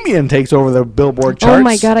Damian takes over the Billboard charts. Oh,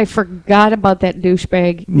 my God, I forgot about that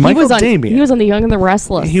douchebag. Michael Damian. He was on The Young and the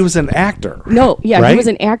Restless. He was an actor. No, yeah, right? He was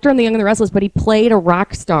an actor on The Young and the Restless, but he played a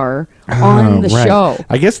rock star on the show.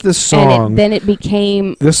 I guess this song... And then it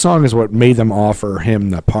became... This song is what made them offer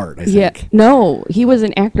him the part, I think. Yeah, no, he was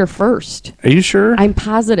an actor first. Are you sure? I'm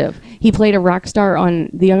positive. He played a rock star on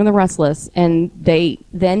The Young and the Restless, and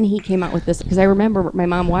then he came out with this, because I remember my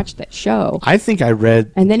mom watched that show. I think I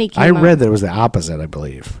read... And then he came out. read that it was the opposite, I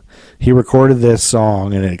believe. He recorded this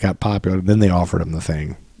song, and it got popular, and then they offered him the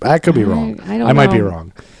thing. I could be wrong. I don't know. I might be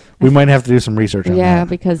wrong. We might have to do some research on that. Yeah,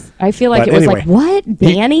 because I feel like was like, what?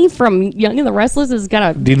 Danny from Young and the Restless has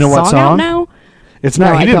got a do you know what song out now? It's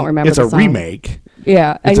not. No, I don't remember It's the a song. remake.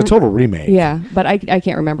 Yeah. It's a total remake. Yeah, but I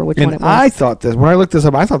can't remember which one it was. I thought this, when I looked this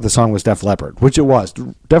up, I thought the song was Def Leppard, which it was.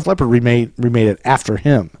 Def Leppard remade it after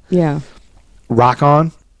him. Yeah. Rock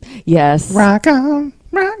On? Yes. Rock On.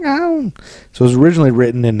 rock on. So it was originally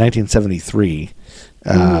written in 1973.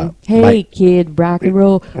 Hey, by kid, rock and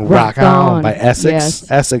roll, Rock On by Essex.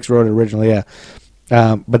 Yes. Essex wrote it originally, yeah.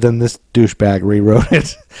 But then this douchebag rewrote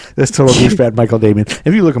it. This total douchebag, Michael Damian.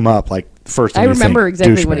 If you look him up, like first thing I remember you think,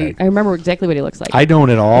 exactly what douchebag. I remember exactly what he looks like. I don't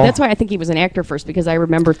at all. That's why I think he was an actor first, because I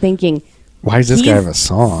remember thinking, Why does this he's guy have a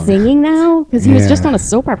song? singing now? Because he was just Yeah. on a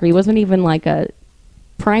soap opera. He wasn't even like a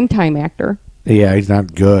primetime actor. Yeah, he's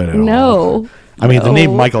not good at all. No. I mean, the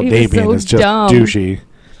name No. Michael He was Damian so is just dumb. douchey.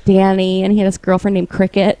 Danny, and he had this girlfriend named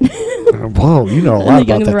Cricket. Whoa, you know a And lot the Young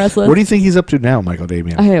about and the that. Restless. What do you think he's up to now, Michael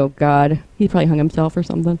Damian? Oh, God. He probably hung himself or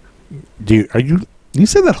something. You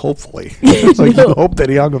said that hopefully. Like No. you hope that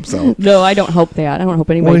he hung himself. No, I don't hope that. I don't hope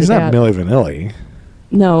anybody Well, he's did not that. Milli Vanilli.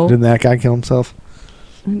 No. Didn't that guy kill himself?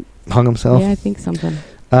 Hung himself? Yeah, I think something.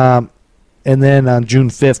 And then on June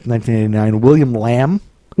 5th, 1989, William Lamb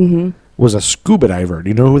Mm-hmm. was a scuba diver. Do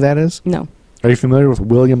you know who that is? No. Are you familiar with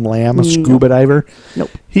William Lamb, a No. scuba diver? Nope.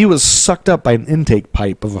 He was sucked up by an intake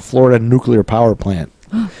pipe of a Florida nuclear power plant.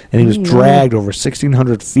 And he was Oh, no. dragged over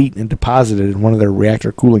 1,600 feet and deposited in one of their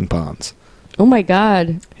reactor cooling ponds. Oh, my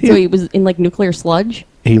God. He- So he was in, like, nuclear sludge?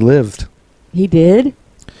 He lived. He did?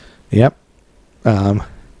 Yep.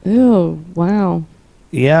 Oh, wow.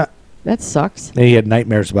 Yeah. That sucks. And he had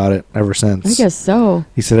nightmares about it ever since. I guess so.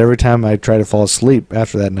 He said every time I tried to fall asleep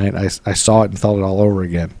after that night, I saw it and felt it all over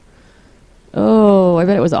again. Oh, I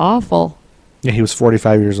bet it was awful. Yeah, he was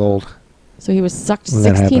 45 years old. So he was sucked When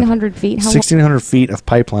that happened. 1,600 feet? 1,600 feet of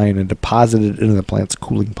pipeline and deposited into the plant's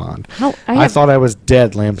cooling pond. How? I thought I was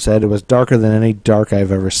dead, Lamb said. It was darker than any dark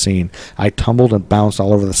I've ever seen. I tumbled and bounced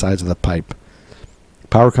all over the sides of the pipe.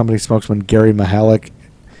 Power company spokesman Gary Malarchuk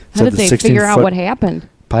How said did the they 16 figure out foot what happened?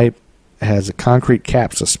 pipe has a concrete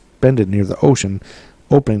cap suspended near the ocean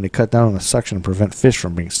opening to cut down on the suction and prevent fish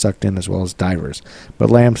from being sucked in as well as divers. But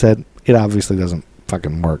Lamb said it obviously doesn't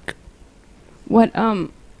fucking work. What,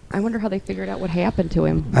 I wonder how they figured out what happened to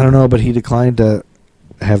him. I don't know, but he declined to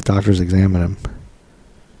have doctors examine him.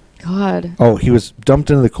 God. Oh, he was dumped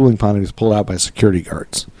into the cooling pond and he was pulled out by security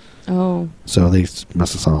guards. Oh. So they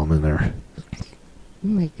must have saw him in there. Oh,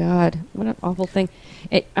 my God. What an awful thing.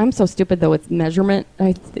 I'm so stupid, though, with measurement.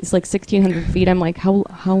 It's like 1,600 feet. I'm like, how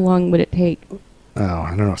long would it take? Oh, I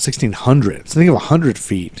don't know, 1,600. So think of 100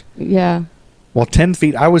 feet. Yeah. Well, 10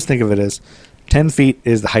 feet, I always think of it as 10 feet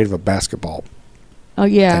is the height of a basketball Oh,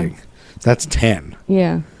 yeah. thing. That's 10.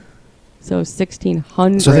 Yeah. So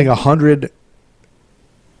 1,600. So think 100,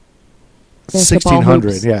 Basketball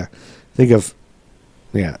 1,600, hoops. yeah. Think of,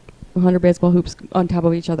 yeah, 100 basketball hoops on top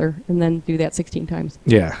of each other, and then do that 16 times.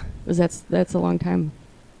 yeah. 'Cause that's a long time.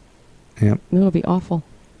 Yep. It would be awful.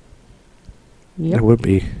 Yep. It would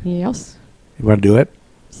be. Yes. You want to do it?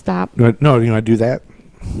 Stop. No, you want to do that?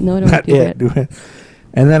 No, don't Not do it. that. Do it.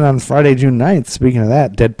 And then on Friday, June 9th, speaking of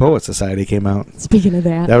that, Dead Poets Society came out. Speaking of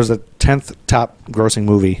that. That was the 10th top grossing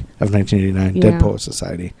movie of 1989, Yeah. Dead Poets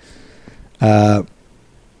Society. I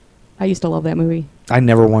used to love that movie. I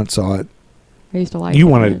never once saw it. I used to like You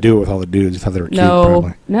it. wanted to do it with all the dudes. You thought they were cute, No.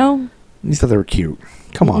 probably. No. You thought they were cute.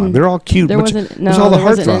 Come on. Mm-mm. They're all cute. There Bunch- wasn't- it was no, all the there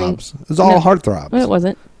wasn't any. heartthrobs. It was all No. heartthrobs. Well, it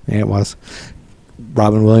wasn't. Yeah, it was.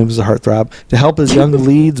 Robin Williams is a heartthrob. To help his young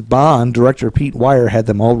leads bond, director Pete Weir had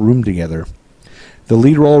them all room together. The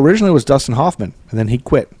lead role originally was Dustin Hoffman, and then he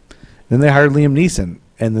quit. Then they hired Liam Neeson,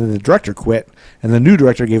 and then the director quit, and the new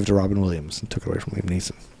director gave it to Robin Williams and took it away from Liam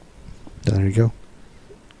Neeson. So there you go.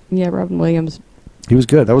 Yeah, Robin Williams. He was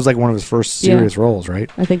good. That was like one of his first serious roles, right?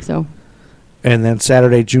 I think so. And then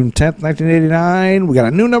Saturday, June 10th, 1989, we got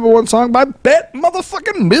a new number one song by Bette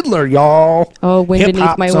motherfucking Midler, y'all. Oh, Wind Beneath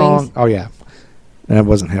Hip-hop My song. Wings. Oh, yeah. That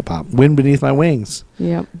wasn't hip-hop. Wind Beneath My Wings.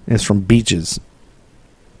 Yep. It's from Beaches.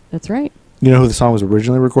 That's right. You know who the song was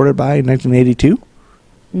originally recorded by in 1982?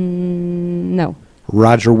 No.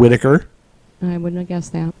 Roger Whittaker. I wouldn't have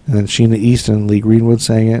guessed that. And then Sheena Easton and Lee Greenwood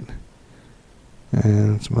sang it.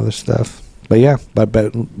 And some other stuff. But yeah, Bette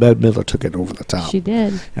Midler took it over the top. She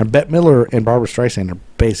did. And Bette Midler and Barbara Streisand are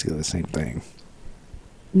basically the same thing,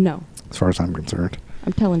 No. as far as I'm concerned.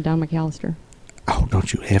 I'm telling Don McAllister. Oh,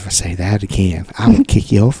 don't you ever say that again. I will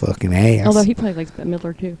kick your fucking ass. Although he probably likes Bette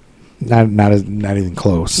Midler, too. Not even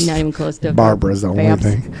close. Not even close to Barbara's the only Babs.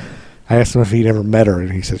 thing. I asked him if he'd ever met her,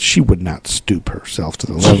 and he said she would not stoop herself to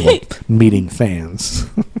the level of meeting fans.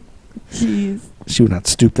 Jeez. She would not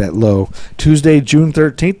stoop that low. Tuesday, June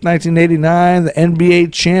 13th, 1989, the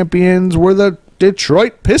NBA champions were the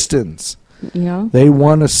Detroit Pistons. Yeah. They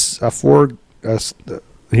won they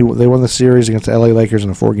won the series against the LA Lakers in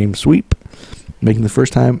a 4-game sweep, making the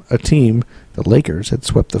first time a team, the Lakers, had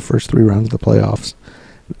swept the first 3 rounds of the playoffs,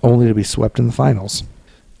 only to be swept in the finals.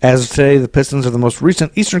 As of today, the Pistons are the most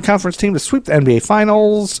recent Eastern Conference team to sweep the NBA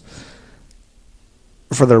Finals.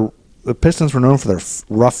 The Pistons were known for their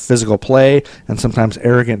rough physical play and sometimes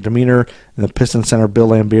arrogant demeanor, and the Pistons center Bill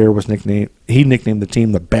Laimbeer nicknamed the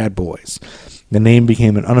team the Bad Boys. The name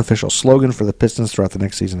became an unofficial slogan for the Pistons throughout the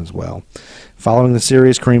next season as well. Following the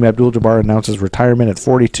series, Kareem Abdul-Jabbar announced his retirement at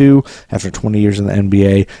 42 after 20 years in the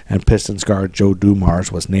NBA, and Pistons guard Joe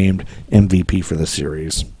Dumars was named MVP for the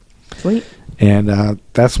series. Sweet. And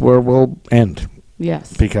that's where we'll end.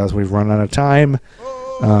 Yes. Because we've run out of time.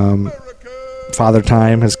 Father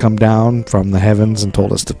Time has come down from the heavens and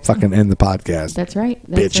told us to fucking end the podcast. That's right.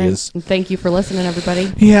 That's bitches. Right. And thank you for listening,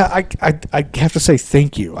 everybody. Yeah, I have to say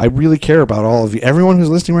thank you. I really care about all of you. Everyone who's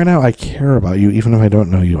listening right now, I care about you. Even if I don't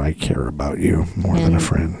know you, I care about you more than a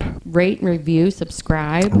friend. Rate, review,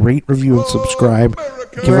 subscribe. Rate, review, and subscribe.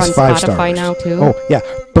 Give We're us on 5 Spotify stars. now, too. Oh, yeah.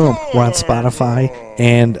 Boom. We're on Spotify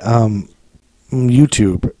and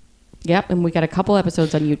YouTube. Yep, and we got a couple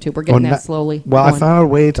episodes on YouTube. We're getting that slowly. Well, going. I found a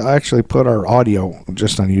way to actually put our audio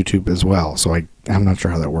just on YouTube as well. So I'm not sure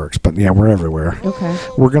how that works. But, yeah, we're everywhere. Okay.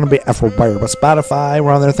 We're going to be everywhere. But Spotify,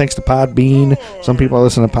 we're on there thanks to Podbean. Some people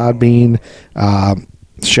listen to Podbean.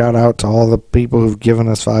 Shout out to all the people who've given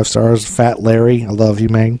us 5 stars. Fat Larry, I love you,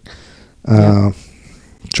 man.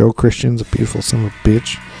 Joe Christian's a beautiful son of a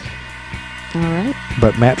bitch. All right.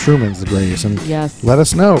 But Matt Truman's the greatest. And yes. let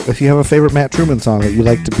us know if you have a favorite Matt Truman song that you'd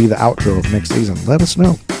like to be the outro of next season. Let us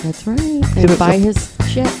know. That's right. And buy his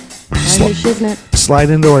shit. Buy his shiznit. Slide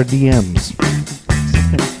into our DMs.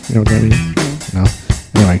 You know what I mean? No.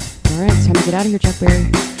 Anyway. All right. It's time to get out of here, Chuck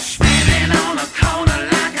Berry. Standing on a corner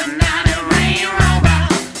like a 90 Range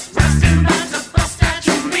Rover, rusting about to bust at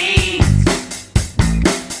your means.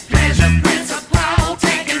 Pleasure principle,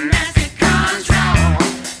 taking nasty control.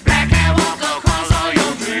 Black hair walk across all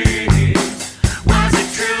your dreams. Was it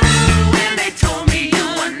true when they told me you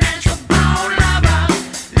were natural born lover?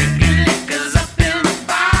 Licking liquors up in the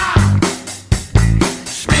bar.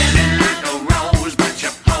 Smelling like a rose, but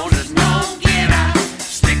your pose is no giver.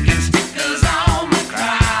 Sticking stickers on my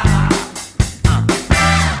cry.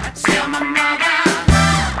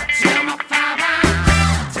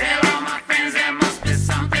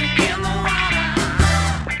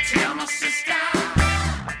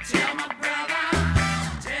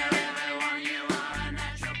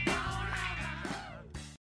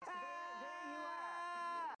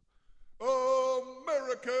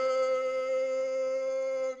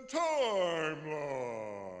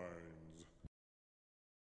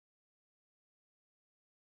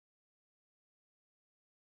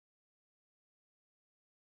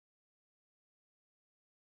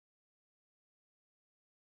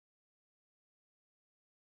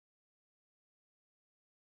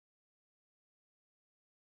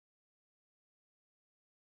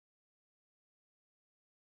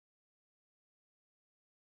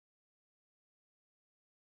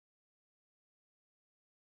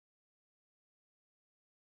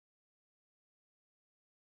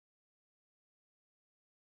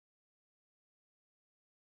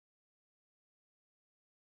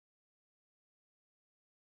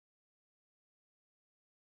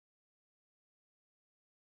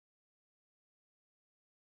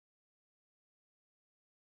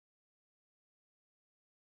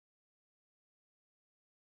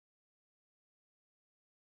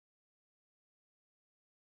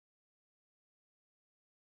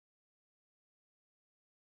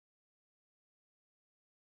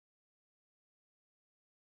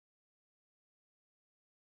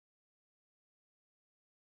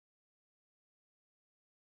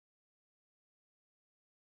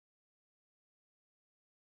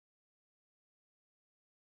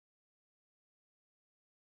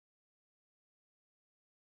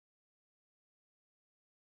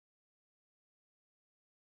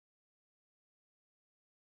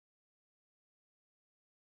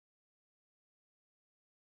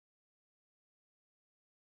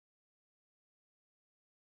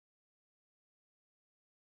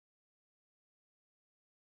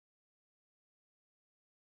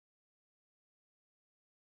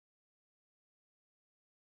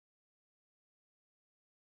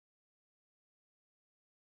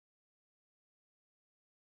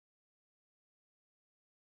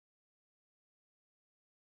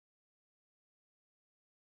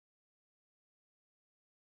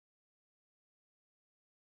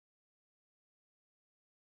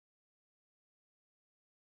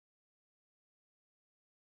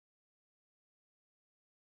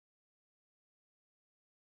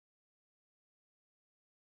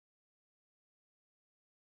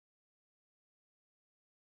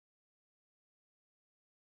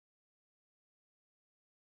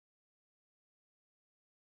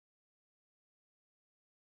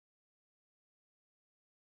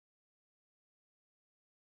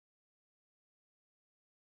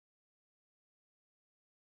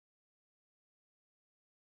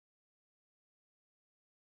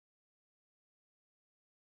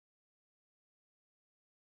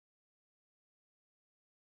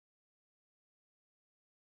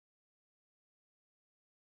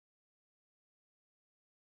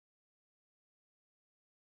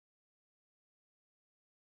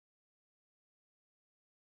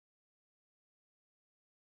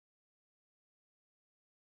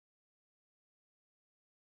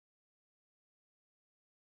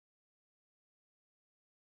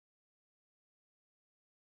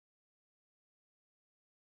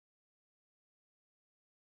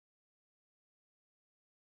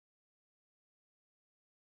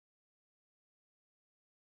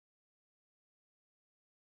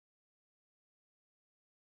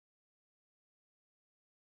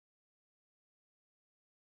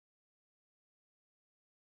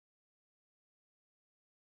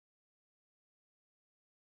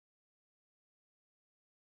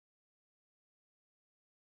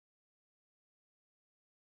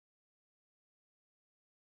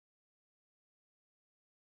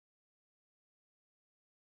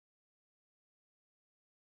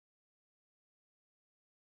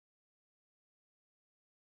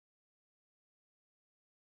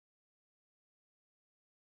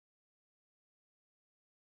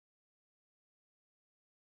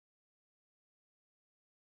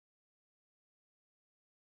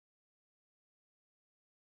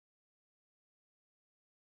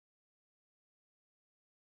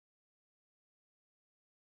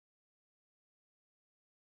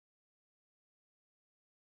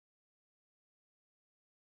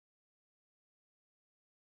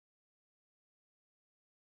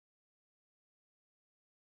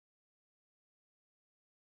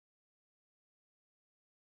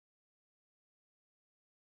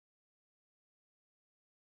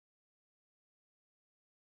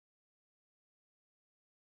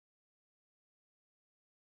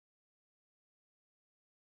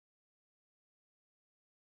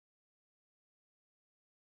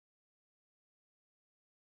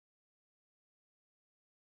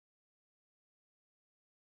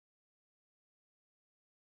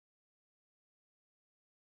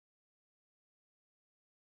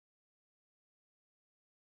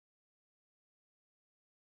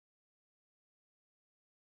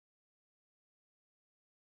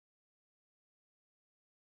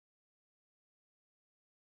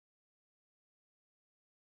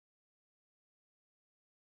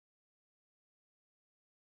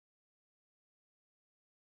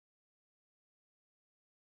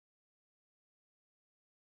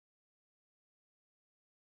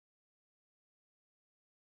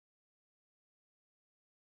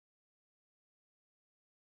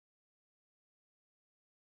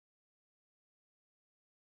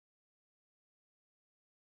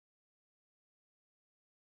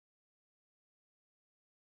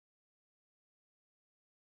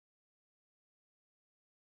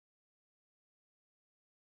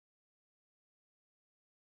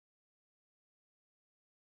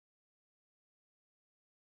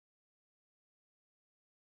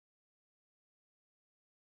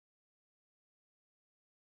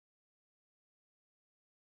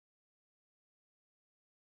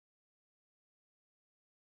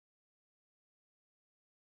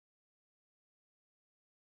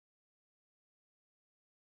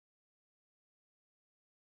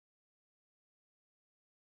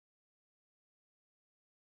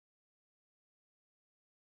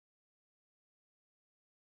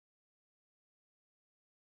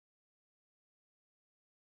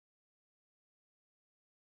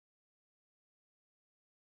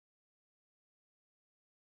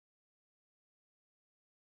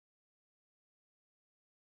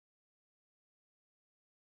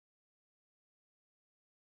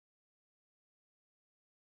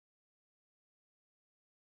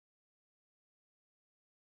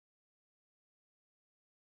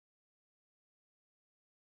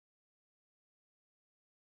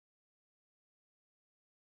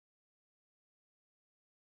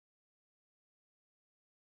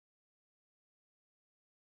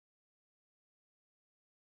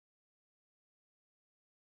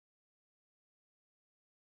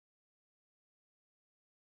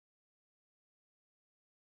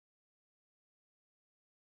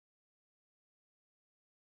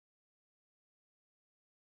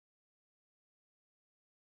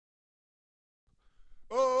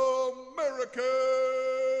 American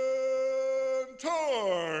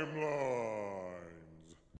Timelines.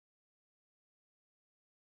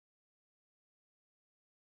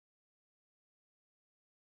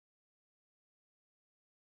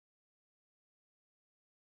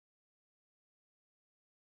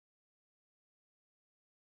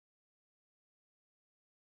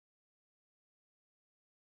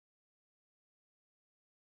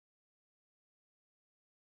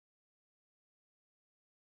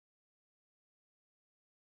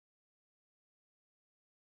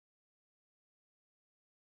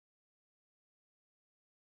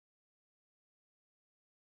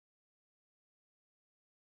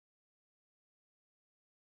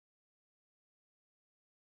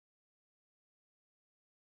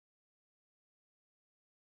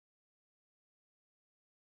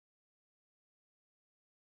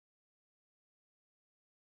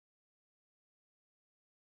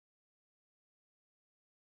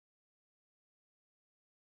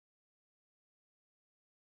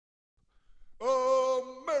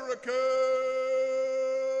 American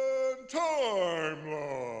Timeline.